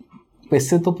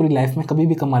पैसे तो पूरी लाइफ में कभी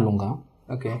भी कमा लूँगा,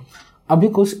 अभी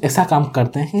कुछ ऐसा काम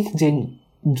करते हैं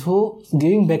जो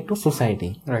giving back to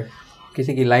society, right,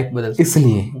 किसी की लाइफ बदल।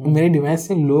 इसलिए मेरे डिवाइस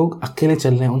से लोग अकेले चल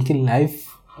रहे हैं, उनकी लाइफ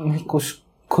में कुछ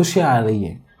खुशियाँ आ रही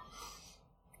है,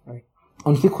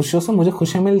 उनकी खुशियों से मुझे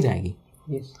खुशियाँ मिल जाएगी।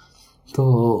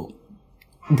 तो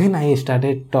देन आई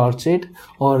स्टार्टेड टॉर्चिट,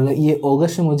 और ये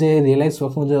अगस्त में मुझे रियलाइज़ हुआ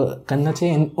कि मुझे करना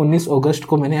चाहिए। 19 अगस्त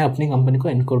को मैंने अपनी कंपनी को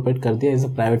इनकॉर्पोरेट कर दिया as a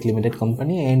private limited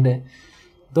company. And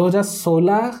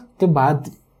 2016 के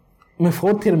बाद मैं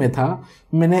 4th ईयर में था,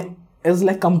 मैंने as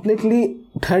like completely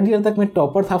 3rd year तक मैं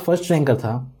टॉपर था, फर्स्ट रैंकर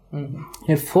था।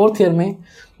 फिर 4th ईयर में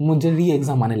मुझे री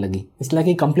एग्ज़ाम आने लगी, इसलिए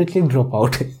कि कम्प्लीटली ड्रॉप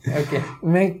आउट।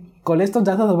 मैं कॉलेज तो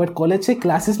जाता था बट कॉलेज से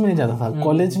क्लासेस में नहीं जाता था।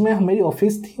 कॉलेज में मेरी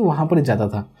ऑफिस थी, वहाँ पर ही जाता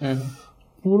था।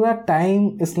 पूरा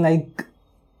टाइम इस लाइक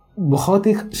बहुत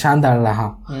ही शानदार रहा।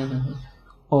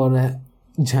 और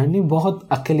जर्नी बहुत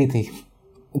अकेली थी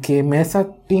कि मेरे साथ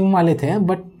टीम वाले थे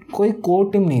बट कोई कोर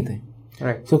टीम नहीं थे,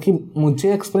 क्योंकि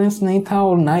मुझे एक्सपीरियंस नहीं था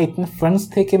और ना इतने फ्रेंड्स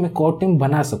थे कि मैं कोर टीम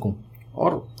बना सकूं।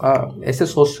 और ऐसे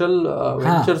सोशल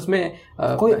वेंचर्स में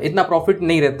कोई इतना प्रॉफिट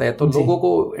नहीं रहता है, तो लोगों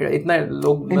को इतना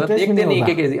लोग देखते नहीं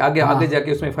कि आगे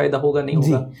जाके उसमें फायदा होगा नहीं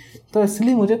होगा। तो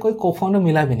इसलिए मुझे कोई को फाउंडर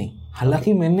मिला भी नहीं।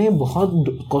 हालांकि मैंने बहुत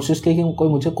कोशिश की कि कोई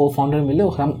मुझे को फाउंडर मिले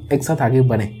और हम एक साथ आगे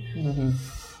बढ़े।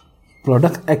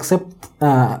 प्रोडक्ट एक्सेप्ट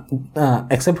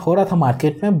हो रहा था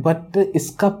मार्केट में, बट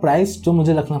इसका प्राइस जो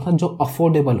मुझे रखना था जो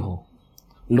अफोर्डेबल हो।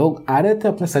 लोग आ रहे थे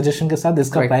अपने सजेशन के साथ,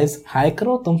 इसका प्राइस हाई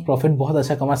करो, तुम प्रॉफिट बहुत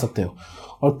अच्छा कमा सकते हो।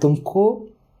 और तुमको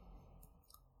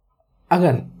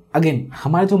अगर अगेन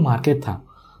हमारा जो मार्केट था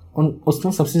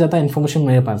उसमें सबसे ज़्यादा इन्फॉर्मेशन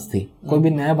मेरे पास थी। कोई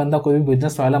भी नया बंदा, कोई भी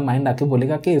बिजनेस वाला माइंड आके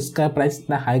बोलेगा कि इसका प्राइस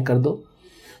इतना हाई कर दो,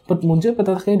 बट मुझे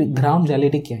पता था कि ग्राउंड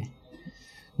रियलिटी क्या है।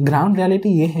 ग्राउंड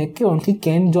रियलिटी ये है कि उनकी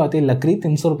कैन जो आती है लकड़ी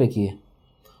 300 रुपये की है,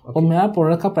 और मेरा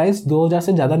प्रोडक्ट का प्राइस 2000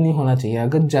 से ज़्यादा नहीं होना चाहिए।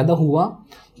 अगर ज़्यादा हुआ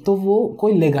तो वो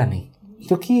कोई लेगा नहीं,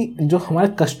 क्योंकि जो हमारे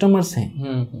कस्टमर्स हैं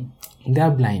दे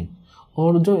आर ब्लाइंड,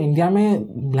 और जो इंडिया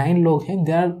में ब्लाइंड लोग हैं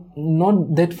they are not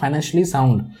that financially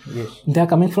sound, they are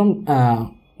coming from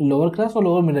lower class और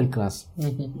लोअर मिडिल क्लास।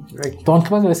 तो उनके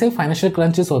पास वैसे ही फाइनेंशियल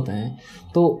क्रंचेस होते हैं,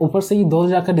 तो ऊपर से ये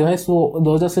 2000 का डिवाइस वो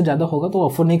 2000 से ज़्यादा होगा तो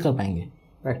अफोर्ड नहीं कर पाएंगे।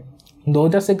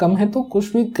 2000 से कम है तो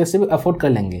कुछ भी कैसे भी अफोर्ड कर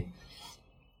लेंगे।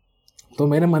 तो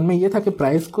मेरे मन में ये था कि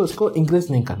प्राइस को इसको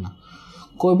इंक्रीज नहीं करना।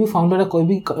 कोई भी फाउंडर या कोई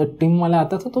भी टीम वाला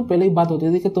आता था तो पहले ही बात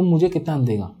होती थी कि तुम मुझे कितना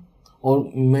देगा,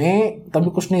 और मैं तभी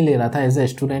कुछ नहीं ले रहा था एज ए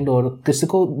स्टूडेंट, और किसी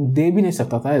को दे भी नहीं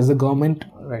सकता था एज ए गवर्नमेंट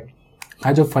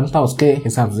का जो फंड था उसके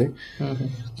हिसाब से,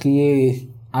 कि ये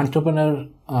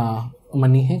एंटरप्रेन्योर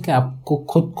मनी है कि आपको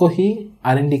खुद को ही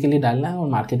R&D के लिए डालना है और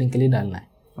मार्केटिंग के लिए डालना है।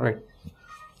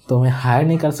 तो मैं हायर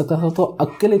नहीं कर सकता था, तो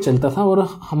अकेले चलता था। और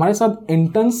हमारे साथ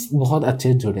इंटर्न्स बहुत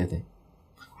अच्छे जुड़े थे।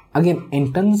 अगेन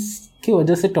इंटर्न्स की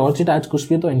वजह से टॉर्चिट आज कुछ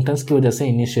भी, तो इंटर्न्स की वजह से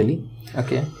इनिशियली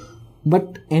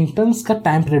बट इंटर्न्स का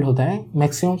टाइम पीरियड होता है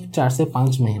मैक्सिमम 4 से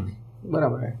 5 महीने,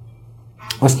 बराबर है।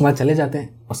 उसके बाद चले जाते हैं,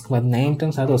 उसके बाद नए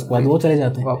इंटर्न्स आते हैं, उसके बाद वो चले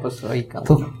जाते हैं वापस वही काम।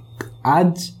 तो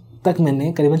आज तक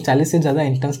मैंने करीबन 40 से ज़्यादा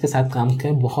इंटर्न्स के साथ काम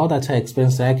किया। बहुत अच्छा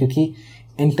एक्सपीरियंस रहा है, क्योंकि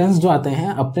इंटर्न्स जो आते हैं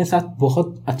अपने साथ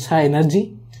बहुत अच्छा एनर्जी,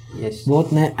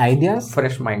 बहुत नए आइडियाज,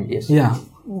 फ्रेश माइंड, या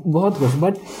बहुत कुछ।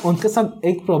 बट उनके साथ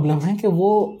एक प्रॉब्लम है कि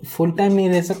वो फुल टाइम नहीं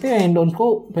रह सकते, एंड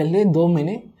उनको पहले 2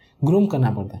 महीने ग्रूम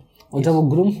करना पड़ता है। और जब वो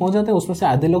ग्रूम हो जाते हैं उसमें से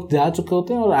आधे लोग जा चुके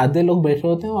होते हैं और आधे लोग बैठे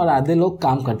होते हैं और आधे लोग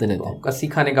काम करते रहते हैं। तो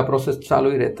सिखाने का प्रोसेस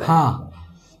चालू ही रहता है। हाँ,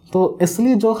 तो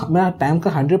इसलिए जो मेरा टाइम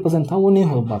का 100% था वो नहीं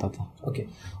हो पाता था।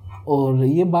 और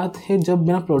ये बात है जब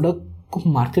मेरा प्रोडक्ट को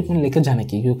मार्केट में लेकर जाने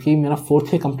की, क्योंकि मेरा 4th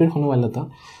ईयर कंप्लीट होने वाला था।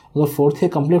 अगर 4th ईयर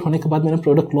कंप्लीट होने के बाद मैंने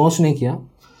प्रोडक्ट लॉन्च नहीं किया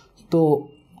तो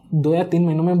 2 या 3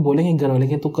 महीनों में बोलेंगे घर वाले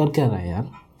कि तू कर क्या रहा है यार।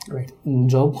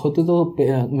 जॉब होती तो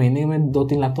महीने में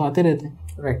 2-3 लाख तो आते रहते।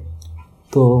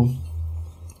 तो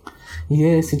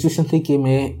ये सिचुएशन थी कि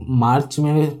मैं मार्च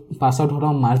में पास आउट हो रहा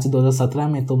हूँ, मार्च 2017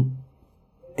 में, तो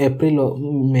अप्रैल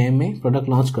मई में प्रोडक्ट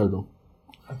लॉन्च कर दूँ।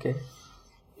 ओके।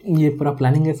 ये पूरा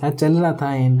प्लानिंग के साथ चल रहा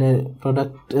था एंड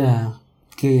प्रोडक्ट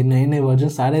के नए नए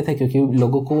वर्जन्स आ रहे थे, क्योंकि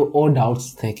लोगों को और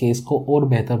डाउट्स थे कि इसको और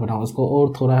बेहतर बनाओ, इसको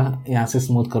और थोड़ा यहाँ से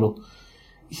स्मूथ करो।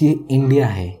 ये इंडिया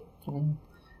है,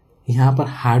 यहाँ पर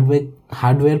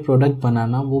हार्डवेयर प्रोडक्ट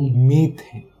बनाना वो मीथ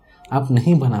है, आप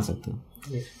नहीं बना सकते।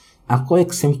 आपको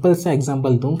एक सिंपल सा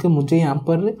एग्जांपल दूं कि मुझे यहाँ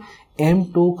पर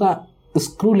M2 का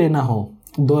स्क्रू लेना हो,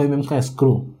 2 mm का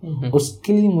स्क्रू,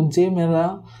 उसके लिए मुझे मेरा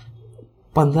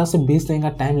 15 से 20 दिन का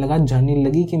टाइम लगा, जर्नी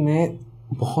लगी कि मैं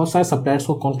बहुत सारे सप्लायर्स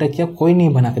को कांटेक्ट किया, कोई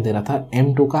नहीं बना के दे रहा था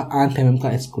M2 का 8 mm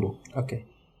का स्क्रू। ओके।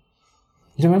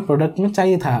 जो मैं प्रोडक्ट में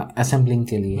चाहिए था असेंबलिंग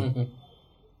के लिए।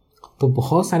 तो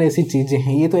बहुत सारे ऐसी चीज़ें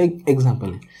हैं, ये तो एक एग्जांपल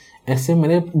है। ऐसे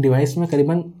मेरे डिवाइस में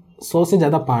करीबन 100 से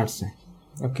ज़्यादा पार्ट्स हैं।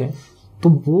 ओके। तो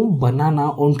वो बनाना,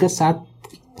 उनके साथ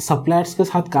सप्लायर्स के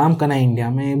साथ काम करना इंडिया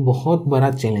में बहुत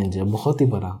बड़ा चैलेंज है, बहुत ही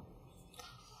बड़ा।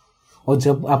 और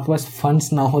जब आपके पास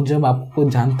फंड्स ना हो, जब आपको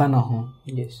जानता ना हो,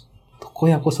 तो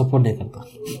कोई आपको सपोर्ट नहीं करता।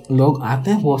 लोग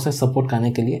आते हैं बहुत से सपोर्ट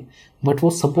करने के लिए, बट वो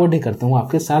सपोर्ट नहीं करते, वो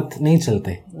आपके साथ नहीं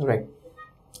चलते। राइट।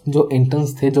 जो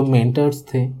इंटर्न्स थे, जो मेंटर्स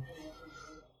थे,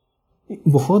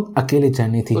 बहुत अकेले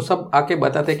जर्नी थी। तो सब आके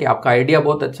बताते कि आपका आइडिया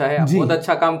बहुत अच्छा है, आप बहुत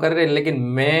अच्छा काम कर रहे हैं, लेकिन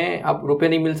मैं अब रुपए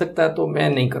नहीं मिल सकता तो मैं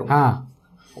नहीं करूँगा। हाँ,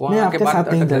 मैं आपके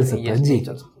साथ नहीं चल सकता। जी,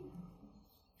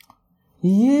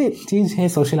 ये चीज़ है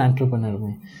सोशल एंटरप्रेन्योर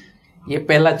में। ये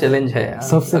पहला चैलेंज है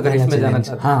सबसे अगर पहला इसमें जाना चैलेंज।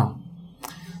 चाहते। हाँ,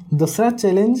 दूसरा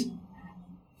चैलेंज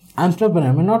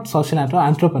एंटरप्रेन्योर में, नॉट सोशल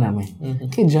एंटरप्रेन्योर में,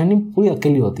 कि जर्नी पूरी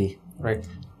अकेली होती है। राइट।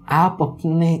 आप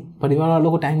अपने परिवार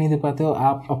वालों को टाइम नहीं दे पाते हो,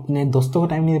 आप अपने दोस्तों को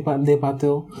टाइम नहीं दे पाते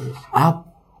हो,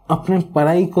 आप अपने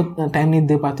पढ़ाई को टाइम नहीं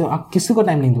दे पाते हो, आप किसी को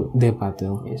टाइम नहीं दे पाते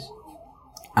हो।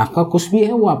 आपका कुछ भी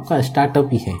है वो आपका स्टार्टअप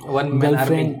ही है,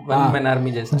 गर्लफ्रेंड, वन मैन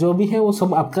आर्मी जैसा जो भी है वो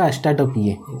सब आपका स्टार्टअप ही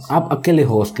है। आप अकेले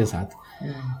हो उसके साथ।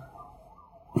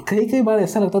 कई बार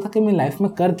ऐसा लगता था कि मैं लाइफ में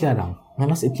कर क्या रहा हूँ, मेरे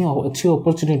पास इतनी अच्छी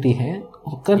अपॉर्चुनिटी है,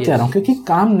 कर क्या रहा हूँ, क्योंकि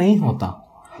काम नहीं होता,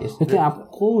 क्योंकि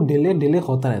आपको डिले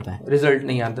होता रहता है, रिजल्ट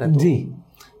नहीं आता है। जी,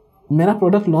 मेरा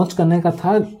प्रोडक्ट लॉन्च करने का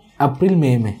था अप्रैल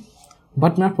मई में,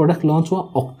 बट मेरा प्रोडक्ट लॉन्च हुआ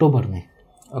अक्टूबर में।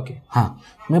 ओके। हाँ,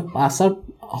 मैं पास आउट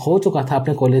हो चुका था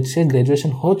अपने कॉलेज से,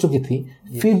 ग्रेजुएशन हो चुकी थी,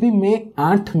 फिर भी मैं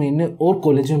 8 महीने और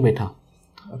कॉलेज में बैठा।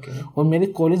 और मेरी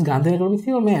कॉलेज गांधीनगर में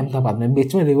थी और मैं अहमदाबाद में,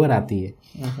 बीच में रिवर आती है।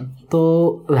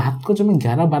 तो रात को जब मैं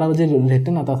 11-12 बजे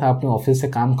रिटर्न आता था अपने ऑफिस से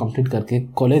काम कंप्लीट करके,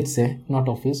 कॉलेज से, नॉट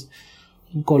ऑफिस,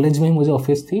 कॉलेज में ही मुझे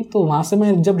ऑफिस थी, तो वहाँ से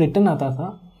मैं जब रिटर्न आता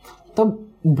था तब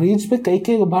ब्रिज पे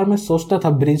कई बार मैं सोचता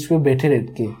था, ब्रिज पे बैठे रह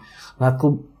के रात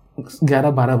को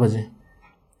 11-12 बजे,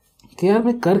 कि यार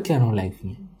मैं कर क्या रहा हूँ लाइफ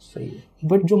में। सही है।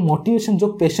 बट जो मोटिवेशन, जो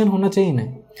पैशन होना चाहिए ना,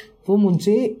 वो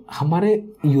मुझे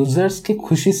हमारे यूजर्स की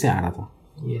खुशी से आ रहा था।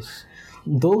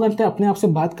 2 घंटे अपने आप से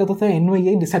बात करता था, एंड में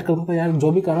यही डिसाइड करता था, यार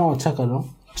जो भी कर रहा हूँ अच्छा कर रहा हूँ,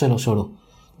 चलो छोड़ो,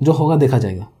 जो होगा देखा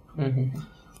जाएगा।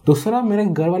 दूसरा, मेरे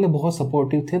घर वाले बहुत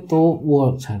सपोर्टिव थे, तो वो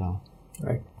अच्छा रहा।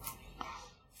 राइट।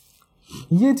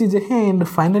 ये चीज़ें हैं। एंड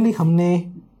फाइनली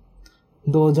हमने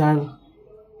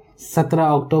 2017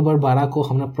 अक्टूबर 12 को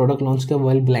हमने प्रोडक्ट लॉन्च किया,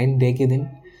 वर्ल्ड ब्लाइंड डे के दिन।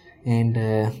 And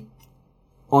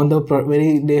on the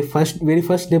very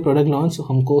first day product launch,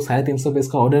 हमको 350 पीस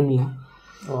का ऑर्डर मिला।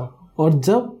 और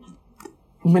जब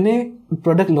मैंने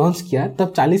प्रोडक्ट लॉन्च किया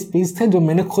तब 40 पीस थे जो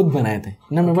मैंने खुद बनाए थे,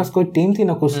 ना मेरे पास कोई टीम थी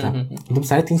ना कुछ था। जब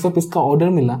 350 पीस का ऑर्डर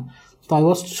मिला तो आई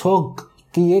वॉज शॉक,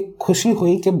 कि ये खुशी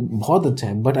हुई कि बहुत अच्छा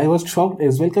है, but I was shocked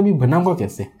as well, कभी बनाऊंगा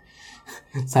कैसे।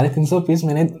 350 पीस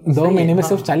मैंने 2 महीने में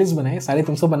सिर्फ 40 बनाए,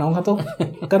 350 बनाऊंगा तो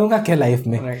करूँगा क्या लाइफ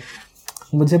में।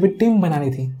 मुझे भी टीम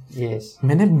बनानी थी।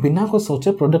 मैंने बिना कुछ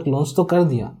सोचे प्रोडक्ट लॉन्च तो कर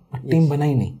दिया, टीम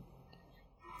बनाई नहीं।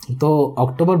 तो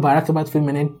अक्टूबर 12 के बाद फिर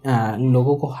मैंने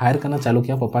लोगों को हायर करना चालू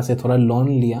किया, पापा से थोड़ा लोन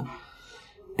लिया।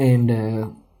 एंड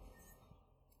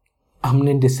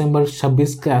हमने दिसंबर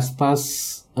 26 के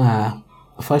आसपास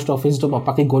फर्स्ट ऑफिस जो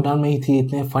पापा के गोडाउन में ही थी,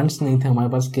 इतने फंड्स नहीं थे हमारे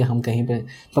पास कि हम कहीं पे,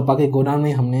 पापा के गोडाउन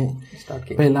में हमने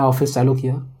पहला ऑफिस चालू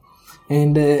किया।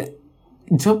 एंड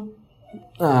जब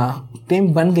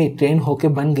टीम बन गई, ट्रेन होके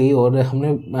बन गई, और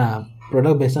हमने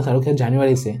प्रोडक्ट बेचना चालू किया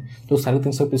जनवरी से, जो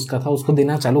 350 पीस का था उसको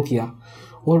देना चालू किया।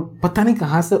 और पता नहीं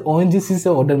कहाँ से ONGC से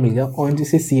ऑर्डर मिल गया,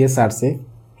 ONGC CSR से।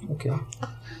 ओके।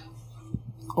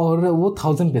 और वो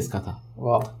 1000 पीस का था।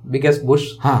 वाह, बिगेस्ट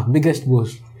बुश। हाँ, बिगेस्ट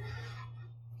बुश।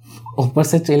 ऊपर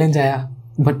से चैलेंज आया,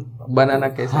 बट बनाना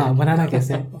कैसे, हाँ बनाना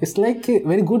कैसे, it's like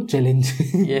very good challenge.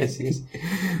 Yes yes.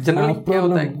 Generally क्या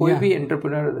होता है, कोई भी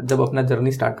एंटरप्रेन्योर जब अपना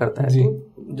जर्नी स्टार्ट करता है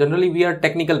तो generally we are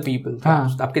technical people.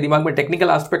 आपके दिमाग में टेक्निकल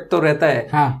एस्पेक्ट तो रहता है,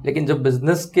 लेकिन जब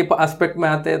बिजनेस के एस्पेक्ट में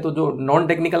आते हैं तो जो नॉन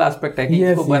टेक्निकल एस्पेक्ट है कि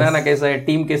इसको बनाना कैसा है,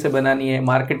 टीम कैसे बनानी है,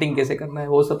 मार्केटिंग कैसे करना है,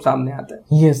 वो सब सामने आता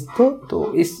है। यस,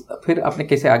 तो इस फिर आपने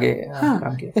कैसे आगे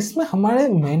काम किया? इसमें हमारे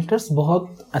मेंटर्स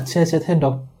बहुत अच्छे थे।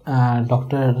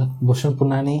 डॉक्टर भूषण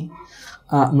पुनानी,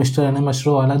 मिस्टर अनिल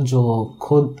मशरूवाला जो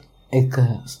खुद एक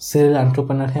सीरियल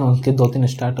एंटरप्रेन्योर हैं, उनके 2-3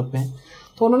 स्टार्टअप हैं,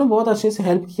 तो उन्होंने बहुत अच्छे से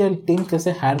हेल्प किया टीम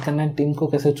कैसे हायर करना है, टीम को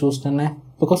कैसे चूज करना है।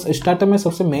 बिकॉज स्टार्टअप में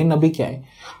सबसे मेन अभी क्या है,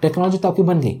 टेक्नोलॉजी तो आपकी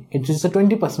बन गई, इट इज़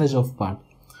 20% ऑफ पार्ट,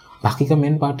 बाकी का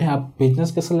मेन पार्ट है आप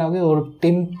बिजनेस कैसे लाओगे और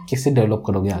टीम कैसे डेवलप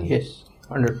करोगे आगे।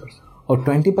 100%। और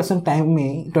 20% टाइम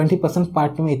में, 20%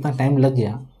 पार्ट में इतना टाइम लग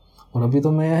गया, और अभी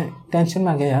तो मैं टेंशन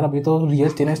में आ गया यार, अभी तो रियल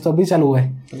चैलेंज तो अभी चालू हुआ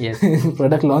है।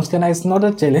 प्रोडक्ट लॉन्च करना is not a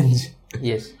challenge.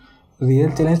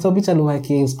 Real challenge तो अभी चालू है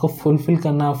कि इसको फुलफिल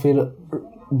करना, फिर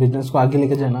बिजनेस को आगे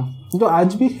लेकर जाना, जो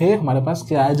आज भी है हमारे पास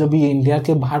कि आज अभी इंडिया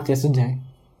के बाहर कैसे जाएं,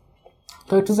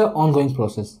 तो it is a on going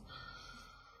process.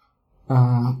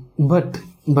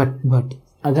 But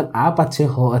अगर आप अच्छे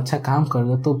हो, अच्छा काम कर रहे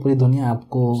हो, तो पूरी दुनिया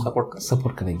आपको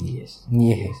सपोर्ट करेगी।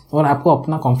 ये है। और आपको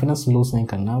अपना कॉन्फिडेंस लूज नहीं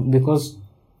करना, because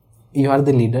you are the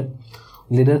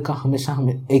leader का हमेशा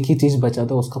हमें एक ही चीज़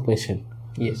बचाता है, उसका पैशन।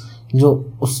 जो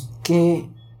उसके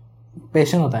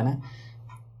पैशन होता है ना,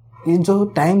 ये जो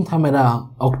टाइम था मेरा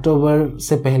अक्टूबर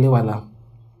से पहले वाला,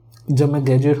 जब मैं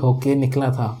ग्रेजुएट होके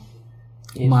निकला था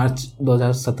मार्च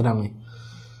 2017 में,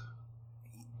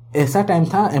 ऐसा टाइम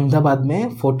था अहमदाबाद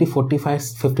में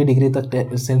 40-45-50 डिग्री तक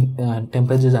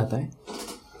टेम्परेचर जाता है।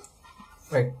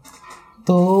 राइट।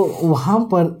 तो वहाँ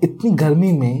पर इतनी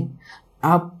गर्मी में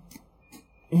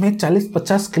मैं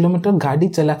 40-50 किलोमीटर गाड़ी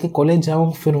चला के कॉलेज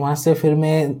जाऊँ, फिर वहाँ से फिर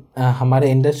मैं हमारे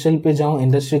इंडस्ट्रियल पे जाऊँ,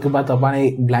 इंडस्ट्री के बाद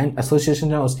हमारे ब्लाइंड एसोसिएशन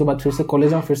जाऊँ, उसके बाद फिर से कॉलेज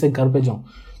जाऊँ, फिर से घर पे जाऊँ।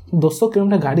 200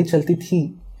 किलोमीटर गाड़ी चलती थी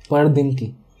पर दिन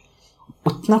की।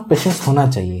 उतना पेशेंस होना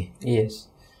चाहिए।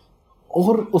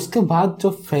 और उसके बाद जो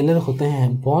फेलियर होते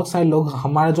हैं, बहुत सारे लोग,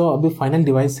 हमारा जो अभी फाइनल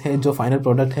डिवाइस है, जो फाइनल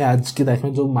प्रोडक्ट है आज की तारीख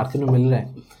में जो मार्केट में मिल रहा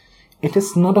है, it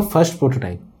is not a first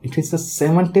prototype, it is the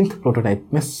 17th prototype.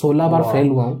 मैं 16 बार फेल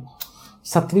हुआ हूँ,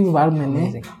 17वीं बार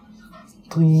मैंने।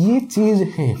 तो ये चीज़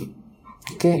है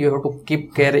कि you have to keep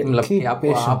care, मतलब कि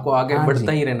आपको आगे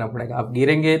बढ़ता ही रहना पड़ेगा। आप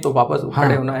गिरेंगे तो वापस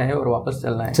खड़े होना है और वापस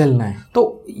चलना है।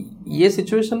 तो ये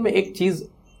सिचुएशन में एक चीज़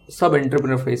सब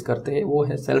एंटरप्रेन्योर फेस करते हैं, वो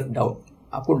है सेल्फ डाउट।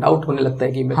 आपको डाउट होने लगता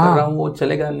है कि मैं कर रहा हूँ, वो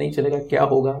चलेगा नहीं चलेगा, क्या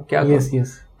होगा, क्या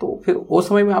तो फिर वो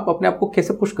समय में आप अपने आप को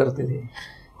कैसे पुश करते थे?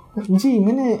 जी,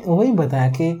 मैंने वही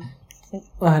बताया कि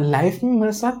लाइफ में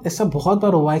मेरे साथ ऐसा बहुत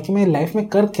बार हुआ है कि मैं लाइफ में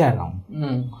कर क्या रहा हूँ।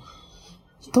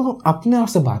 तो अपने आप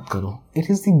से बात करो,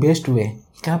 it is the best way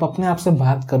कि आप अपने आप से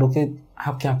बात करो कि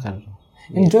आप क्या कर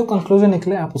रहे हो, जो कंक्लूजन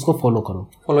निकले आप उसको फॉलो करो,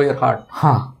 फॉलो योर हार्ट।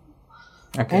 हाँ।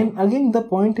 And again the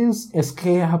point is,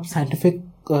 इसके आप साइंटिफिक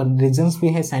रीजन्स भी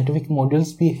है, साइंटिफिक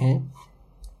मॉड्यूल्स भी हैं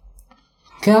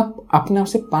कि आप अपने आप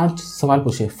से 5 सवाल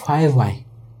पूछे, 5 वाई।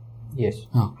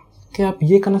 हाँ, कि आप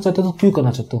ये करना चाहते हो तो क्यों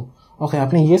करना चाहते हो, ओके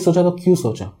आपने ये सोचा तो क्यों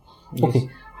सोचा, ओके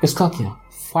इसका क्या।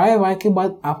 5 वाई के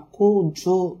बाद आपको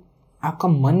जो आपका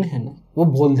मन है ना, वो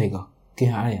बोल देगा कि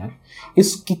हाँ यार,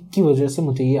 इस किक की वजह से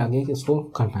मुझे ये आगे इसको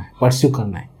करना है, परस्यू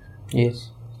करना है।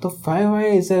 तो 5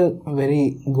 why is a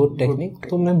very good technique.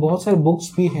 तो मैं बहुत सारे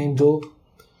बुक्स भी हैं जो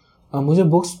मुझे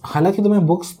बुक्स, हालांकि तो मैं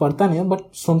बुक्स पढ़ता नहीं हूँ, बट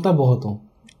सुनता बहुत हूँ।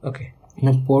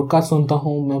 मैं पॉडकास्ट सुनता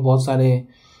हूँ, मैं बहुत सारे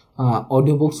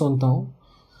ऑडियो बुक्स सुनता हूँ,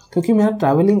 क्योंकि मेरा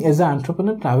travelling as a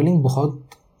entrepreneur, travelling बहुत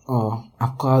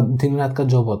आपका दिन रात का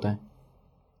जॉब होता है।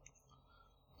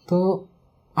 तो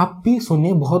आप भी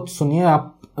सुनिए, बहुत सुनिए,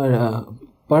 आप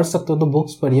पढ़ सकते हो तो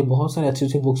बुक्स पढ़िए, बहुत सारे अच्छी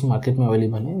अच्छी बुक्स मार्केट में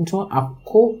अवेलेबल हैं जो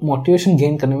आपको मोटिवेशन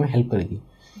गेन करने में हेल्प करेगी।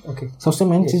 सबसे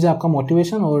मेन चीज़ है आपका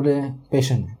मोटिवेशन और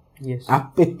पैशन है।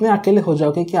 आप इतने अकेले हो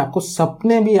जाओगे कि आपको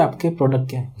सपने भी आपके प्रोडक्ट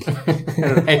के हैं।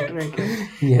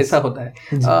 राइट। ऐसा होता है।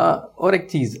 और एक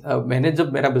चीज़, मैंने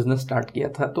जब मेरा बिजनेस स्टार्ट किया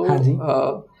था तो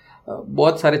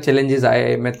बहुत सारे चैलेंजेस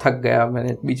आए, मैं थक गया,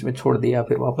 मैंने बीच में छोड़ दिया,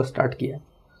 फिर वापस स्टार्ट किया।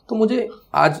 तो मुझे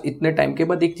आज इतने टाइम के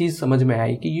बाद एक चीज़ समझ में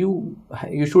आई कि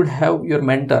you should have your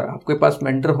mentor. आपके पास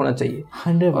मेंटर होना चाहिए।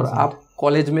 100%। और आप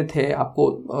कॉलेज में थे,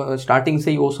 आपको स्टार्टिंग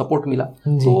से ही वो सपोर्ट मिला।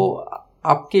 तो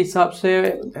आपके हिसाब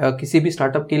से किसी भी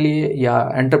स्टार्टअप के लिए या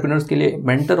एंटरप्रेन्योर्स के लिए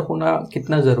मेंटर होना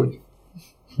कितना ज़रूरी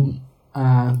है?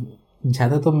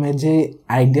 ज़्यादा तो मुझे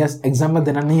आइडियाज एग्जाम में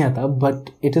देना नहीं आता, बट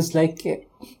इट इज़ लाइक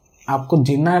आपको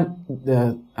जीना,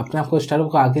 अपने आप को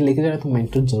स्टार्टअप को आगे लेके जाना, तो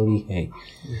मेंटर ज़रूरी है।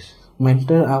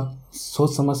 मेंटर आप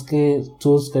सोच समझ के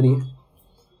चूज करिए।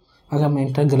 अगर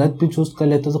मेंटर गलत भी चूज कर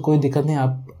लेते तो कोई दिक्कत नहीं,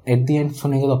 आप एट द एंड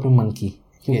सुनेंगे तो अपने मन की,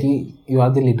 क्योंकि यू आर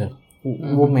द लीडर।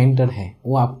 वो मेंटर है,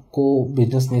 वो आपको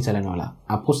बिजनेस नहीं चलाने वाला,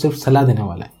 आपको सिर्फ सलाह देने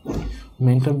वाला है।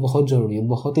 मेंटर बहुत ज़रूरी है,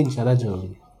 बहुत ही ज़्यादा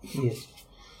ज़रूरी है।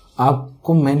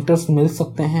 आपको मेंटर्स मिल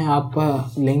सकते हैं। आप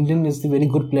LinkedIn is the very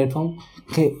good platform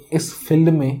कि इस फील्ड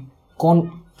में कौन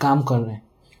काम कर रहे हैं,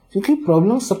 क्योंकि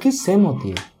प्रॉब्लम सबकी सेम होती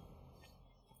है।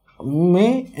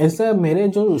 मैं ऐसा, मेरे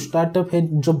जो स्टार्टअप है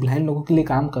जो ब्लाइंड लोगों के लिए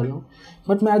काम कर रहा हूँ,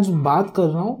 बट मैं आज बात कर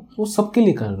रहा हूँ वो सबके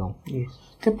लिए कर रहा हूँ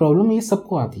कि प्रॉब्लम ये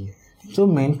सबको आती है। जो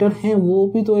मेंटर हैं वो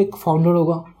भी तो एक फाउंडर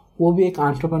होगा, वो भी एक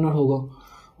एंटरप्रेन्योर होगा,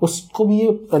 उसको भी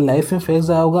ये लाइफ में फेस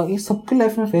आया होगा। ये सबके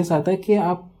लाइफ में फेस आता है कि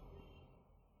आप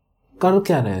कर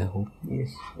क्या रहे हो।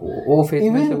 वो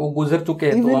फेस में से वो गुजर चुके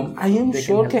हैं। तो हम आई एम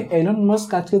श्योर कि एलन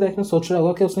मस्क आज के तारीख में सोच रहा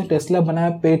होगा कि उसने टेस्ला बनाया,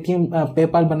 पेटीएम,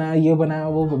 पेपाल बनाया, ये बनाया,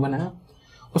 वो बनाया।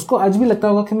 उसको आज भी लगता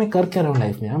होगा कि मैं कर क्या रहा हूँ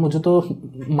लाइफ में, यार मुझे तो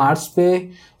मार्स पे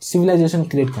सिविलाइजेशन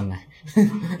क्रिएट करना है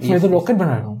मैं तो रॉकेट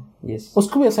बना रहा हूँ।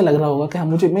 उसको भी ऐसा लग रहा होगा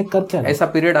कि मैं कर क्या रहा हूँ। ऐसा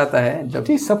पीरियड आता है जब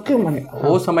सबके मन,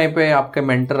 वो समय पे आपके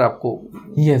मेंटर आपको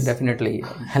डेफिनेटली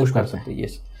हेल्प करते हैं।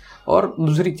 और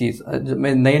दूसरी चीज़,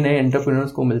 मैं नए नए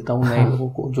एंटरप्रेन्योर्स को मिलता हूँ, नए लोगों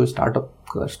को जो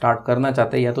स्टार्ट करना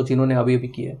चाहते हैं या तो जिन्होंने अभी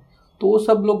किया है, तो वो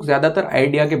सब लोग ज़्यादातर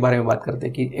आइडिया के बारे में बात करते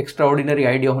हैं कि एक्स्ट्रा ऑर्डिनरी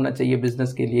आइडिया होना चाहिए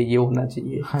बिजनेस के लिए, ये होना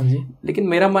चाहिए। हाँ जी। लेकिन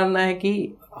मेरा मानना है कि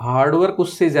हार्डवर्क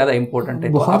उससे ज़्यादा इम्पोर्टेंट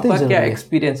है। तो आपका क्या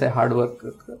एक्सपीरियंस है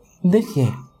हार्डवर्क? देखिए,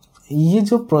 ये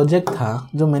जो प्रोजेक्ट था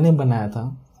जो मैंने बनाया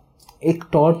था, एक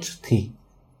टॉर्च थी।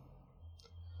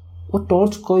 वो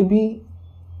टॉर्च कोई भी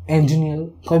इंजीनियर,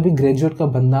 कोई भी ग्रेजुएट का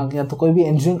बंदा या तो कोई भी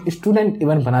इंजीनियर स्टूडेंट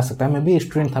इवन बना सकता है। मैं भी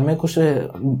स्टूडेंट था, मैं कुछ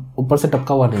ऊपर से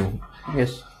टपका हुआ नहीं हूँ।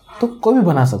 तो कोई भी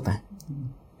बना सकता है।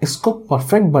 इसको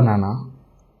परफेक्ट बनाना,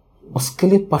 उसके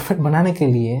लिए परफेक्ट बनाने के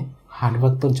लिए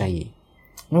हार्डवर्क तो चाहिए।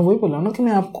 मैं वही बोल रहा हूँ ना कि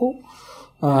मैं आपको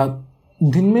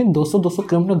दिन में 200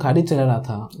 किलोमीटर गाड़ी चला रहा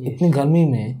था इतनी गर्मी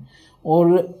में,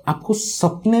 और आपको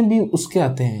सपने भी उसके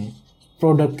आते हैं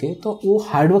प्रोडक्ट के, तो वो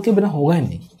हार्डवर्क के बिना होगा ही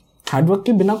नहीं। हार्डवर्क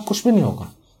के बिना कुछ भी नहीं होगा।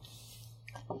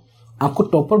 आपको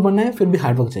टॉपर बनना है फिर भी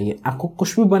हार्डवर्क चाहिए, आपको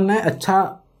कुछ भी बनना है, अच्छा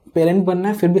पेरेंट बनना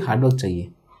है फिर भी हार्डवर्क चाहिए।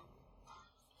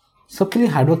 सबके लिए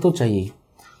हार्डवर्क तो चाहिए।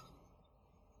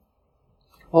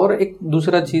 और एक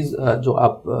दूसरा चीज़ जो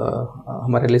आप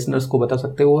हमारे लिसनर्स को बता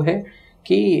सकते हो वो है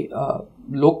कि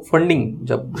लोग फंडिंग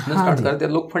जब बिजनेस स्टार्ट करते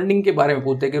हैं, लोग फंडिंग के बारे में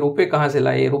पूछते हैं कि रुपए कहाँ से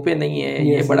लाए, रुपए नहीं है,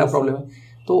 ये बड़ा प्रॉब्लम है।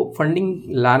 तो फंडिंग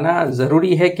लाना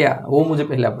ज़रूरी है क्या, वो मुझे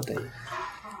पहले आप बताइए।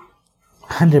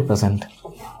 100%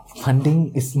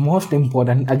 funding is most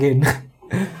important. Again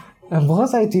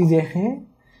बहुत सारी चीज़ें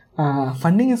हैं।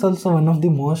 Funding is also one of the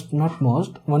most, not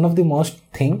most, one of the most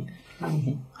thing.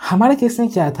 हमारे केस में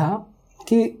क्या था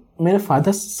कि मेरे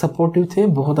फादर सपोर्टिव थे,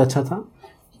 बहुत अच्छा था,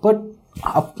 बट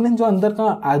अपने जो अंदर का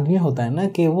आदमी होता है ना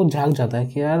कि वो जाग जाता है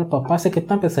कि यार पापा से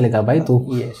कितना पैसा लेगा भाई तू।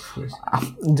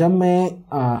 जब मैं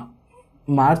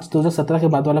मार्च 2017 के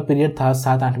बाद वाला पीरियड था,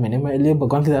 7-8 महीने, मेरे लिए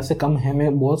भगवान की तरफ से कम है।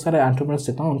 मैं बहुत सारे एंटरप्रेन्योर्स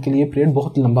देखता हूँ, उनके लिए पीरियड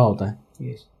बहुत लंबा होता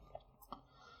है।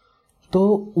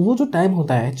 तो वो जो टाइम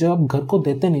होता है जब आप घर को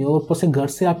देते नहीं हो, ऊपर से घर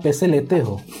से आप पैसे लेते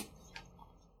हो,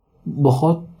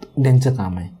 बहुत डेंजर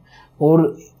काम है।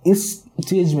 और इस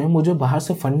चीज़ में मुझे बाहर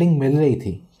से फंडिंग मिल रही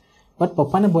थी, बट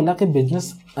पापा ने बोला कि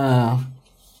बिजनेस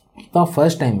तो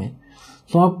फर्स्ट टाइम है,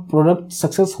 तो आप प्रोडक्ट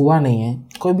सक्सेस हुआ नहीं है,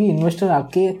 कोई भी इन्वेस्टर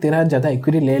आके तेरा ज़्यादा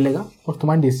इक्विटी ले लेगा और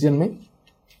तुम्हारे डिसीजन में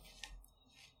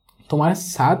तुम्हारे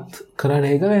साथ खड़ा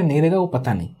रहेगा या नहीं रहेगा वो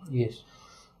पता नहीं।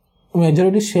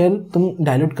 मेजॉरिटी शेयर तुम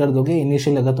डायल्यूट कर दोगे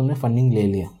इनिशियल, अगर तुमने फंडिंग ले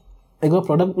लिया। एक बार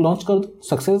प्रोडक्ट लॉन्च कर दो,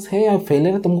 सक्सेस है या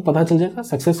फेलियर है तुमको पता चल जाएगा।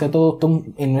 सक्सेस है तो तुम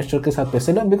इन्वेस्टर के साथ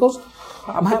पैसे लो, बिकॉज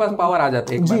आपके पास पावर आ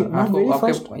जाती है।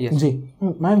 जी,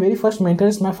 my very first mentor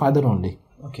is my father only.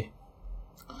 Okay,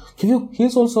 क्योंकि ही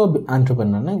इज ऑल्सो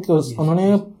एंटरप्रेन्योर ना, बिकॉज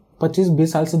उन्होंने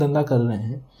 25-20 साल से धंधा कर रहे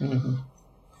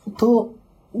हैं। तो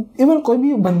इवन कोई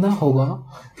भी बंदा होगा,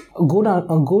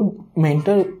 good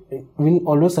mentor will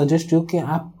always suggest you कि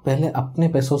आप पहले अपने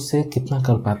पैसों से कितना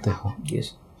कर पाते हो।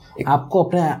 आपको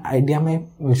अपने आइडिया में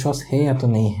विश्वास है या तो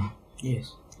नहीं है।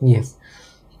 यस।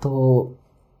 तो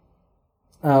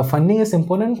फंडिंग इज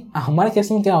इम्पोर्टेंट। हमारे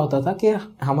केस में क्या होता था कि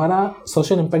हमारा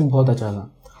सोशल इम्पैक्ट बहुत अच्छा था,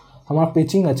 हमारा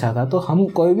पिचिंग अच्छा था, तो हम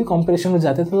कोई भी कॉम्पिटिशन में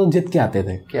जाते थे तो जीत के आते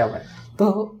थे। क्या बात।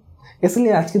 तो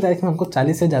इसलिए आज की तारीख में हमको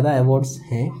 40 से ज़्यादा अवार्ड्स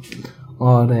हैं।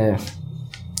 और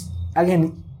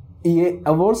अगेन ये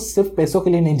अवार्ड्स सिर्फ पैसों के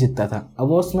लिए नहीं जीतता था,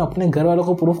 अवार्ड्स में अपने घर वालों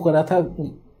को प्रूफ करा था,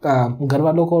 घर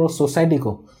वालों को और सोसाइटी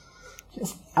को।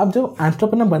 आप जब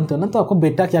एंटरप्रेन्योर बनते हो ना, तो आपको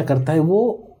बेटा क्या करता है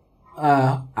वो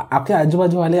आपके आजू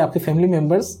बाजू वाले, आपके फैमिली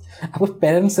मेम्बर्स, आपके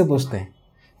पेरेंट्स से पूछते हैं।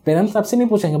 पेरेंट्स आपसे नहीं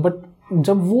पूछेंगे, बट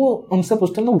जब वो उनसे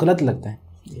पूछते हैं तो गलत लगता है।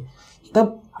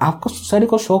 तब आपको सोसाइटी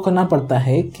को शो करना पड़ता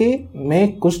है कि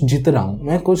मैं कुछ जीत रहा हूँ,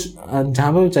 मैं कुछ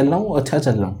जहाँ पे चल रहा हूँ अच्छा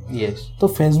चल रहा हूँ। yes. तो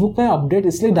फेसबुक पे अपडेट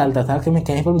इसलिए डालता था कि मैं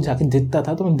कहीं पर भी जाके जीतता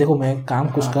था तो मैं देखो मैं काम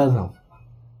कुछ कर रहा हूँ।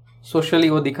 सोशली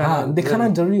वो दिखाना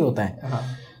जरूरी होता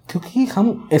है। क्योंकि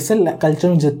हम ऐसे कल्चर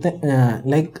में जीतते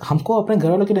लाइक हमको अपने घर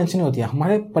वालों की टेंशन नहीं होती है,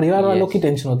 हमारे परिवार वालों की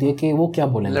टेंशन होती है कि वो क्या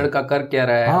बोलेंगे, लड़का कर क्या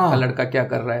रहा है, आपका लड़का क्या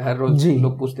कर रहा है, हर रोज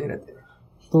लोग पूछते रहते हैं।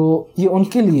 तो ये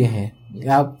उनके लिए है।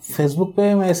 आप फेसबुक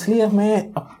पे मैं इसलिए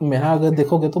मेरा अगर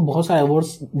देखोगे तो बहुत सारे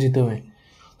अवार्ड्स जीते हुए हैं,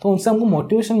 तो उनसे हमको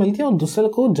मोटिवेशन मिलती है और दूसरे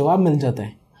को जवाब मिल जाता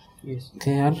है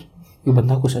कि यार ये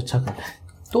बंदा कुछ अच्छा कर रहा है।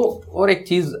 तो और एक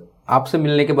चीज़ आपसे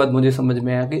मिलने के बाद मुझे समझ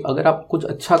में आया कि अगर आप कुछ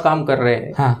अच्छा काम कर रहे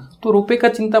हैं तो रुपए का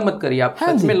चिंता मत करिए, आप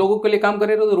सच में लोगों के लिए काम कर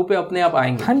रहे हो तो रुपए अपने आप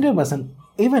आएंगे। 100%।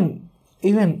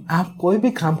 इवन आप कोई भी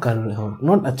काम कर रहे हो,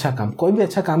 नॉट अच्छा काम, कोई भी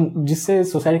अच्छा काम जिससे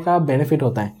सोसाइटी का बेनिफिट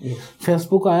होता है।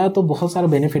 फेसबुक आया तो बहुत सारा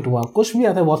बेनिफिट हुआ, कुछ भी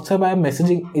आता है, व्हाट्सएप आया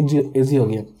मैसेजिंग इजी हो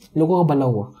गया, लोगों का भला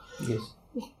हुआ।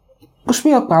 कुछ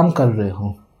भी आप काम कर रहे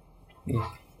हो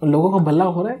लोगों का भला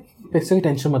हो रहा है, पैसे की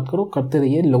टेंशन मत करो, करते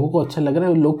रहिए, लोगों को अच्छा लग रहा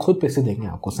है, लोग खुद पैसे देंगे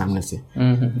आपको सामने से।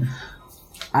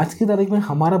 आज की तारीख में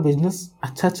हमारा बिजनेस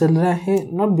अच्छा चल रहा है,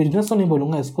 नॉट बिजनेस तो नहीं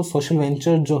बोलूँगा इसको, सोशल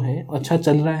वेंचर जो है अच्छा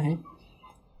चल रहा है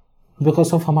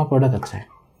बिकॉज ऑफ हमारा प्रोडक्ट अच्छा है,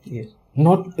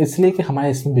 नॉट इसलिए कि हमारे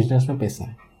इसमें बिजनेस में पैसा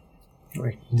है।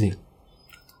 जी।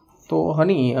 तो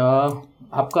हनी,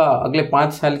 आपका अगले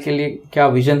 5 साल के लिए क्या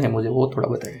विजन है, मुझे वो थोड़ा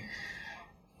बताइए।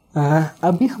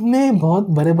 अभी हमने बहुत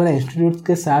बड़े बड़े इंस्टीट्यूट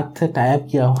के साथ टाई अप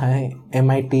किया हुआ है,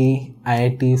 MIT,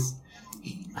 IITs,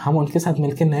 हम उनके साथ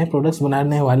मिलकर नए प्रोडक्ट्स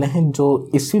बनाने वाले हैं जो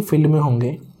इसी फील्ड में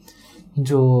होंगे,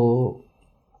 जो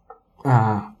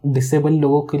डिसेबल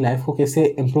लोगों की लाइफ को कैसे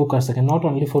इम्प्रूव कर सकें, not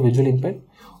only for visual impact,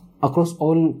 across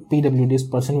all PWDs,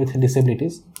 person with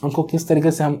disabilities, उनको किस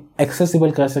तरीके से हम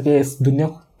एक्सेसिबल कर सकें, इस दुनिया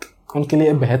को उनके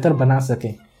लिए बेहतर बना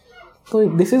सकें। तो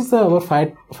this is our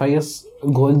 5 years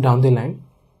goal down the line.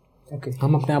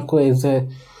 हम अपने आप को as a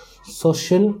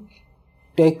social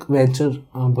tech venture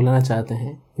बुलाना चाहते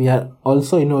हैं। We are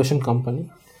also innovation company,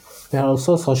 we are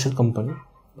also social company,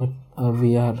 but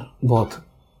we are both.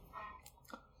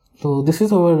 तो this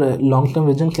is our long term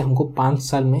vision कि हमको 5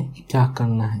 साल में क्या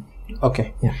करना है। ओके।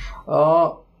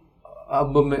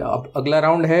 अब अगला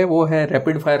राउंड है वो है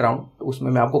रैपिड फायर राउंड।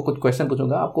 उसमें मैं आपको कुछ क्वेश्चन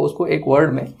पूछूंगा, आपको उसको एक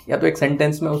वर्ड में या तो एक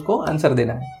सेंटेंस में उसको आंसर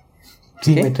देना है।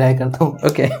 जी, मैं ट्राई करता हूँ।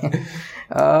 ओके।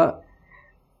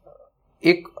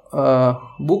 एक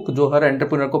बुक जो हर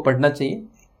एंटरप्रेन्योर को पढ़ना चाहिए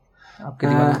आपके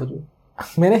दिमाग में?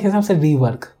 मेरे हिसाब से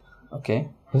रीवर्क। ओके।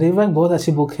 रीवर्क बहुत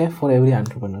अच्छी बुक है for every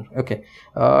entrepreneur. Okay.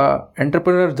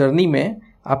 Entrepreneur journey में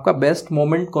आपका बेस्ट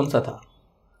मोमेंट कौन सा था?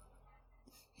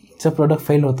 जब प्रोडक्ट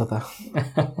फेल होता था।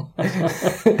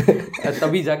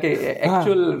 तभी जाके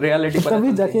एक्चुअल रियलिटी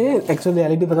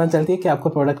पता चलती है कि आपको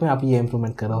प्रोडक्ट में आप ये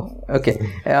इम्प्रूवमेंट करो। ओके।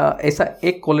 ऐसा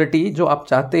एक क्वालिटी जो आप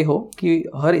चाहते हो कि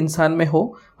हर इंसान में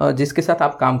हो, जिसके साथ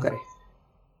आप काम करें।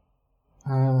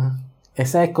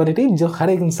 ऐसा एक क्वालिटी जो हर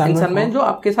एक इंसान में जो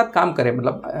आपके साथ काम करे,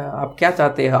 मतलब आप क्या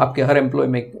चाहते हैं आपके हर एम्प्लॉय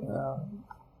में?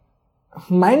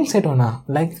 माइंड सेट होना,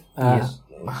 लाइक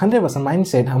 100% माइंड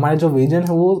सेट। हमारा जो विजन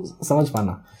है वो समझ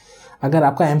पाना। अगर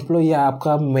आपका एम्प्लॉय या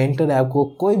आपका मेंटर है, आपको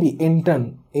कोई भी इंटर्न,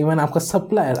 इवन आपका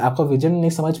सप्लायर आपका विजन नहीं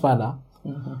समझ पा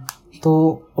रहा तो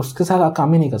उसके साथ आप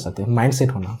काम ही नहीं कर सकते। माइंड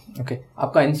सेट होना। ओके।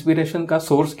 आपका इंस्पिरेशन का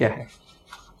सोर्स क्या है?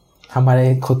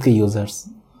 हमारे खुद के यूजर्स,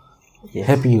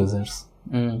 हैप्पी यूजर्स।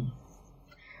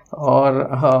 और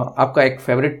आपका एक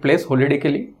फेवरेट प्लेस हॉलीडे के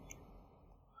लिए?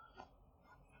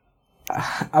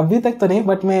 अभी तक तो नहीं,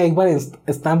 बट मैं एक बार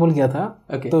इस्तांबुल गया था,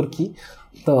 तुर्की।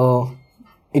 तो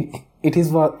it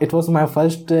was my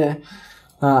first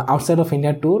outside of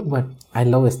India tour, but I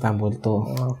love Istanbul. तो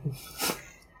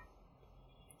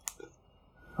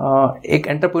एक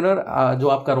एंटरप्रेन्योर जो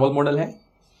आपका रोल मॉडल है?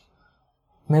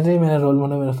 मेरा रोल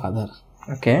मॉडल मेरा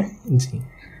फादर। ओके जी।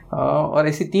 और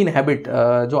ऐसी 3 हैबिट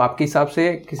जो आपके हिसाब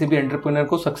से किसी भी एंटरप्रेन्योर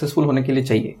को सक्सेसफुल होने के लिए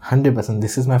चाहिए? 100%।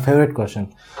 This is my favourite question.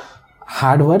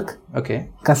 Hard work, okay,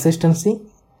 consistency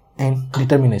and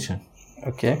determination.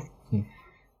 Okay.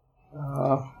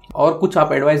 और कुछ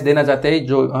आप एडवाइस देना चाहते हैं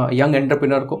जो यंग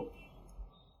एंटरप्रेन्योर को,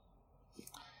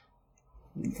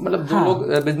 मतलब जो लोग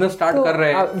बिजनेस स्टार्ट कर रहे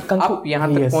हैं, आप यहाँ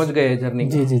तक पहुँच गए जर्नी?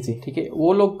 जी, ठीक है,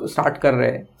 वो लोग स्टार्ट कर रहे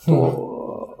हैं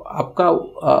तो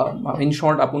आपका इन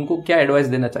शॉर्ट आप उनको क्या एडवाइस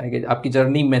देना चाहेंगे आपकी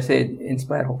जर्नी में से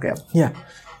इंस्पायर होकर आप?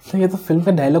 तो ये तो फिल्म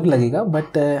का डायलॉग लगेगा,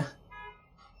 बट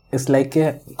इट्स लाइक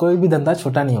कोई भी धंधा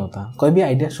छोटा नहीं होता, कोई भी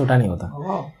आइडिया छोटा नहीं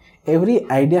होता। Every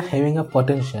idea having a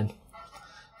potential.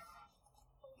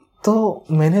 तो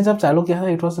मैंने जब चालू किया था,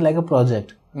 it was like a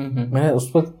project. मैंने उस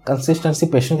पर कंसिस्टेंसी,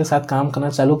 पेशेंस के साथ काम करना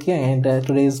चालू किया। And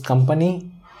today's company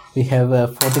we have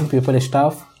 14 people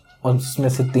staff और उसमें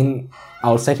से 3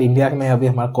 आउटसाइड इंडिया में, अभी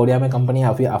हमारा कोरिया में कंपनी है,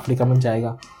 अभी अफ्रीका में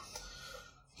जाएगा।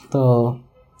 तो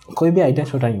कोई भी आइडिया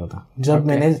छोटा नहीं होता। जब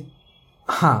मैंने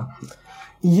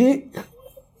ये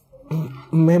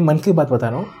मैं मन की बात बता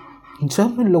रहा हूँ,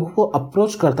 जब मैं लोगों को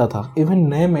अप्रोच करता था, इवन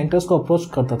नए मेंटर्स को अप्रोच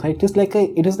करता था, it is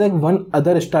like one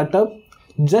other startup,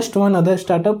 just one other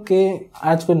startup के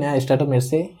आज कोई नया स्टार्टअप मेरे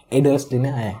से एडवाइस लेने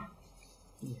आया है।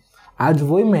 आज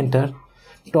वही मेंटर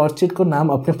टॉर्चिट को नाम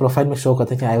अपने प्रोफाइल में शो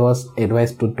करते हैं कि आई वॉज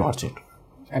एडवाइस टू टॉर्चिट।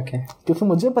 क्योंकि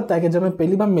मुझे पता है कि जब मैं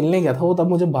पहली बार मिलने गया था वो तब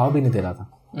मुझे भाव भी नहीं दे रहा था,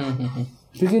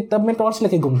 क्योंकि तब मैं टॉर्च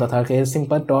लेके घूमता था कि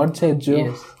सिंपल टॉर्च है जो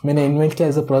मैंने इन्वेंट किया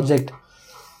एज अ प्रोजेक्ट।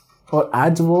 और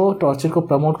आज वो टॉर्चिट को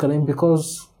प्रमोट करें बिकॉज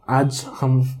आज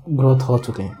हम ग्रोथ हो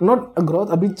चुके हैं, नॉट ग्रोथ,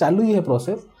 अभी चालू ही है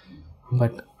प्रोसेस,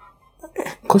 बट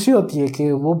खुशी होती है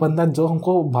कि वो बंदा जो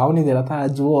हमको भाव नहीं दे रहा था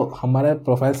आज वो हमारे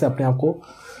प्रोफाइल से अपने आप को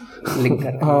लिंक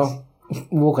कर रहा है,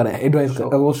 वो कर रहा है, एडवाइस कर,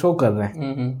 वो शो कर रहे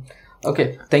हैं। Okay,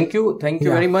 thank you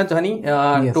very much, Hani,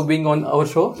 to being on our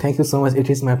show. Thank you so much. It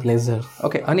is my pleasure.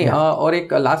 Okay, Hani, और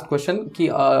एक लास्ट क्वेश्चन कि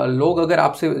लोग अगर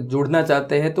आपसे जुड़ना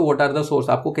चाहते हैं तो व्हाट आर द सोर्स,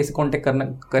 आपको कैसे कांटेक्ट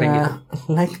करेंगे?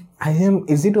 Like I am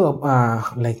easy to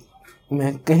like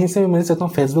मैं कहीं से भी मिल सकता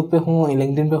हूँ, फेसबुक पे हूँ,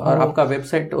 लिंक्डइन पे हूँ। और आपका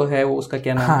वेबसाइट है वो, उसका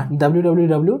क्या नाम है?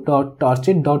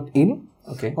 www.torchit.in।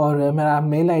 Okay. और मेरा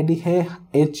मेल आईडी है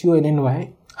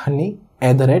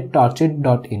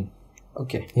honey@torchit.in।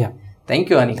 Okay. Yeah.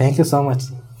 Thank you, Hani. Thank you so much.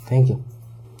 Thank you.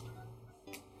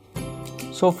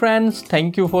 So friends,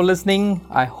 thank you for listening.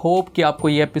 I hope कि आपको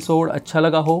ये एपिसोड अच्छा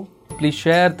लगा हो. Please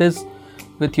share this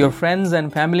with your friends and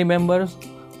family members.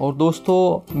 और दोस्तों,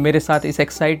 मेरे साथ इस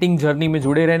एक्साइटिंग जर्नी में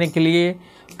जुड़े रहने के लिए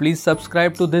please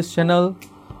subscribe to this channel.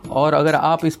 और अगर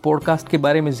आप इस पॉडकास्ट के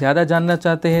बारे में ज़्यादा जानना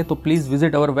चाहते हैं तो please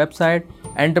visit our website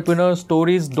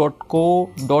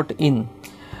entrepreneurstories.co.in।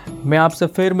 मैं आपसे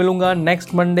फिर मिलूँगा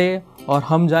नेक्स्ट मंडे और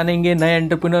हम जानेंगे नए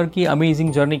एंटरप्रेन्योर की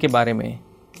अमेजिंग जर्नी के बारे में।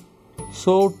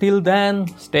 So till then,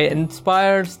 stay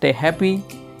inspired, stay happy,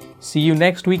 see you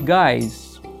next week guys.